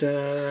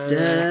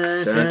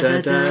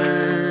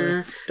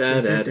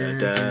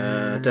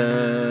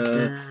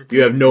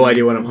have no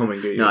idea what I'm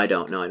humming, do you? No, I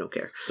don't. No, I don't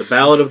care. The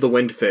Ballad of the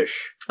Windfish.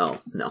 Oh,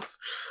 no.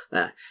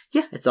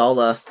 Yeah, it's all,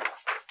 and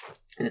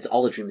it's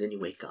all a dream, then you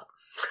wake up.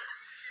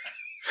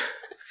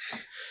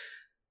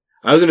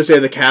 I was going to say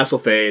the castle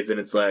fades, and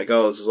it's like,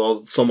 oh, this is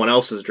all someone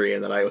else's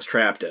dream that I was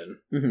trapped in.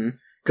 Mm-hmm.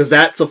 Because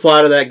that's the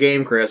plot of that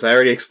game, Chris. I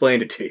already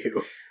explained it to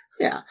you.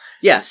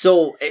 Yeah,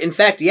 so, in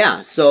fact,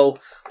 so,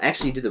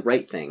 actually you did the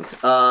right thing.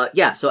 So,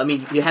 I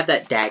mean, you have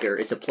that dagger.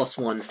 It's a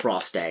 +1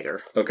 frost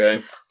dagger.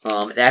 Okay.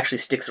 It actually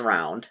sticks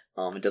around.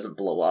 It doesn't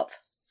blow up.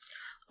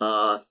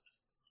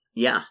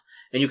 Yeah.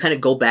 And you kind of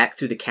go back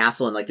through the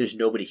castle, and, like, there's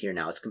nobody here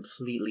now. It's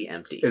completely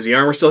empty. Is the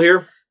armor still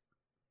here?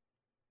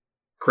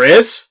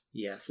 Chris?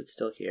 Yes, it's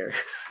still here.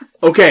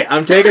 Okay,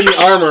 I'm taking the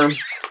armor,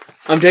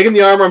 I'm taking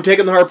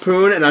the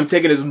harpoon, and I'm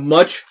taking as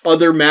much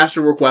other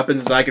masterwork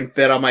weapons as I can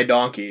fit on my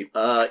donkey.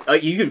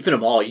 You can fit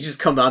them all. You just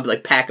come on and be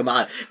like, pack them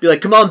on. Be like,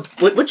 come on,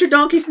 what's your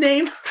donkey's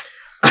name?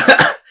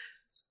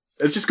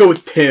 Let's just go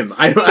with Tim.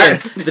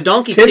 The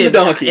donkey, Tim the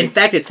donkey. In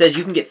fact, it says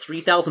you can get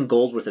 3,000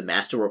 gold worth of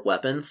masterwork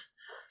weapons.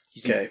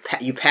 Okay.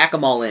 You pack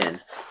them all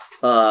in.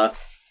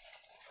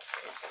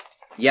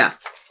 Yeah.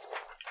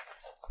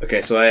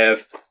 Okay, so I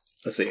have,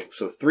 let's see,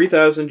 so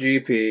 3,000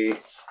 GP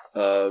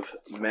of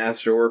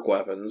masterwork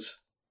weapons.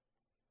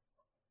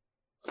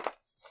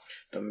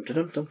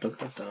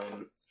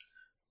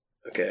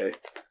 Okay.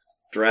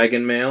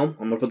 Dragon mail.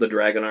 I'm gonna put the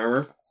dragon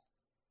armor.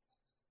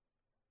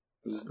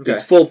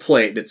 It's full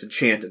plate. It's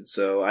enchanted,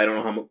 so I don't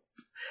know how much.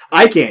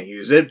 I can't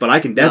use it, but I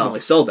can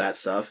definitely sell that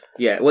stuff.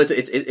 Yeah, well, it's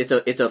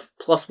a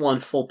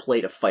 +1 full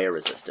plate of fire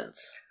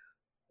resistance.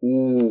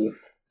 Ooh.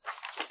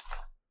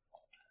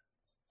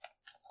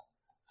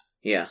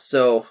 Yeah,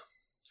 so.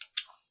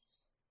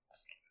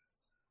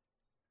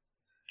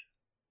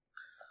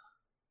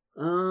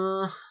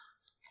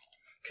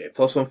 Okay,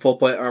 +1 full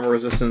plate armor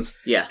resistance.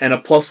 Yeah. And a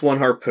 +1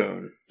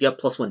 harpoon. Yep,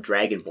 +1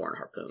 dragonborn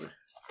harpoon.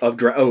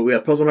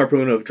 +1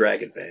 harpoon of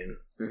Dragonbane.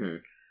 Mm-hmm.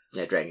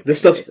 Yeah, Dragonbane. This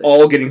stuff's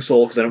all getting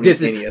sold because I don't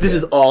need any of it. This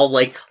is all,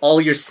 like,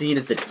 all you're seeing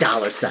is the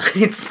dollar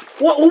signs.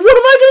 What am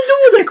I going to do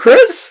with it,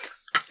 Chris?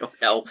 I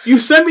don't know. You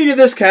sent me to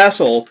this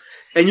castle,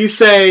 and you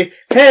say,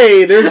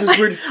 hey, there's this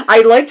weird...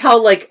 I liked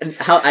how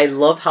I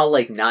love how,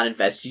 like, not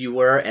invested you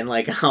were, and,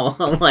 like, how,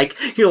 like,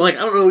 you're like,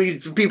 I don't know who you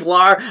people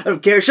are, I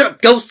don't care, shut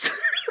up, ghosts!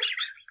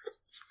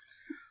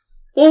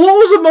 Well, what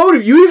was the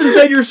motive? You even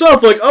said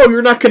yourself, like, "Oh,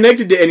 you're not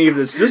connected to any of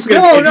this." This is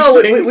gonna be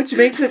interesting.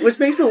 which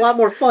makes it a lot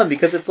more fun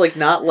because it's like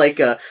not like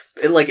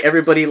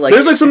everybody like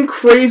there's like some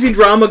crazy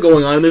drama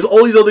going on, and there's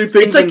all these other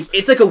things.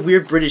 It's like a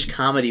weird British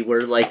comedy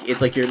where like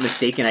it's like your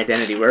mistaken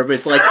identity, where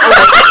everybody's like,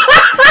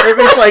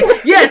 everybody's like,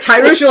 yeah,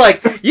 Tyrus, you're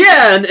like,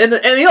 yeah, and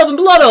the Elven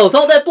Blood Oath,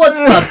 all that blood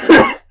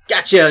stuff.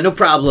 Gotcha, no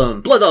problem.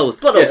 Blood Oath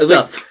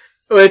stuff.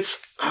 Like,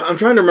 I'm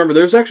trying to remember.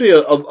 There's actually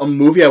a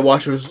movie I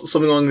watched that was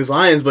something along these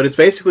lines, but it's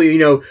basically,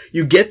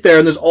 you get there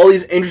and there's all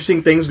these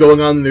interesting things going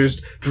on, and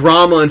there's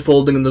drama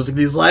unfolding, and there's like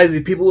these lives,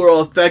 these people are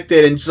all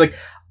affected, and just like,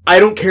 I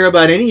don't care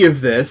about any of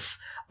this.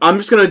 I'm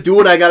just gonna do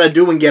what I gotta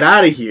do and get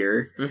out of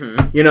here.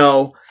 Mm-hmm.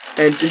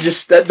 And it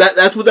just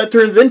that's what that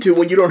turns into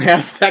when you don't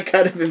have that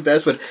kind of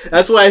investment.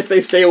 That's why I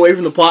say stay away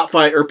from the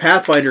Pathfinder.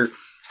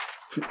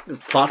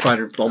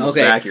 Pathfinder almost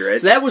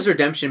accurate. So that was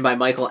Redemption by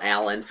Michael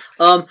Allen.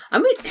 I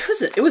mean,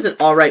 it was an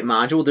all right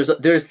module.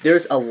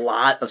 There's a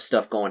lot of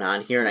stuff going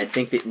on here, and I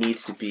think it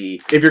needs to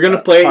be. If you're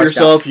gonna play it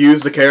yourself,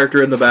 use the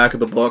character in the back of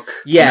the book.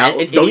 Yeah,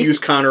 don't use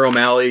Connor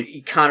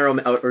O'Malley.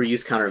 Or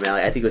use Connor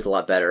O'Malley. I think it was a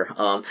lot better.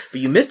 But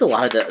you missed a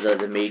lot of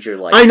the major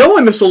like. I know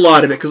I missed a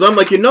lot of it because I'm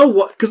like, you know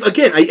what? Because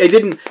again,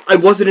 I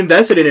wasn't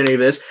invested in any of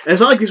this, and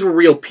it's not like these were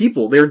real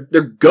people. They're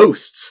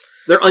ghosts.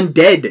 They're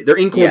undead. They're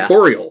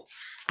incorporeal. Yeah.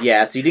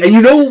 Yeah, so you did. And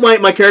you know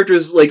what my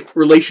character's like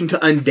relation to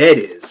undead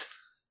is.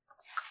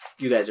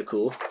 You guys are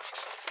cool.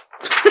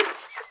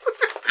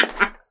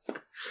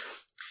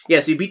 Yeah,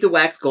 so you beat the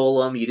wax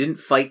golem. You didn't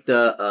fight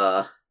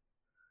the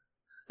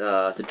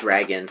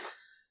dragon,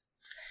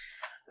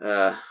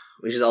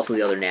 which is also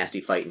the other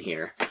nasty fight in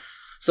here.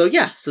 So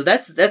yeah, so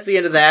that's the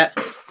end of that.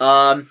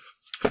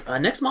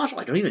 Next module,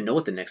 I don't even know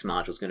what the next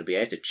module is going to be. I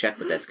have to check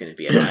what that's going to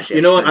be.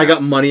 You know what? I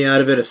got money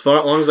out of it. As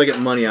long as I get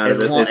money out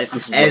of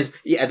it.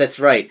 Yeah, that's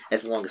right.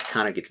 As long as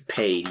Connor gets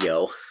paid,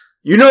 yo.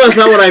 You know that's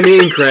not what I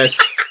mean, Chris.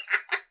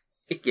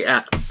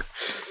 Yeah.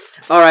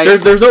 All right.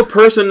 There's no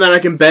person that I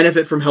can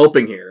benefit from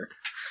helping here.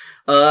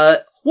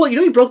 Well,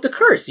 you broke the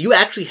curse. You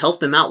actually helped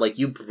them out. Like,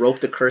 you broke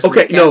the curse.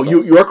 Okay, no,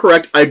 you are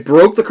correct. I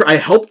broke the curse. I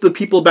helped the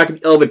people back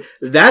at the Elven.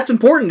 That's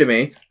important to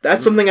me.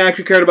 That's something I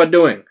actually cared about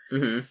doing.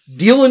 Mm-hmm.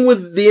 Dealing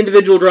with the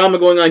individual drama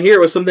going on here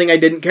was something I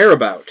didn't care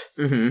about.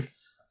 Mm-hmm.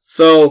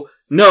 So,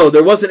 no,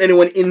 there wasn't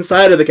anyone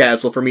inside of the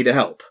castle for me to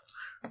help.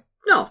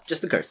 No,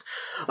 just the curse.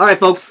 All right,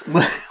 folks.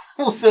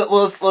 We'll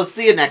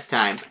see you next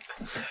time.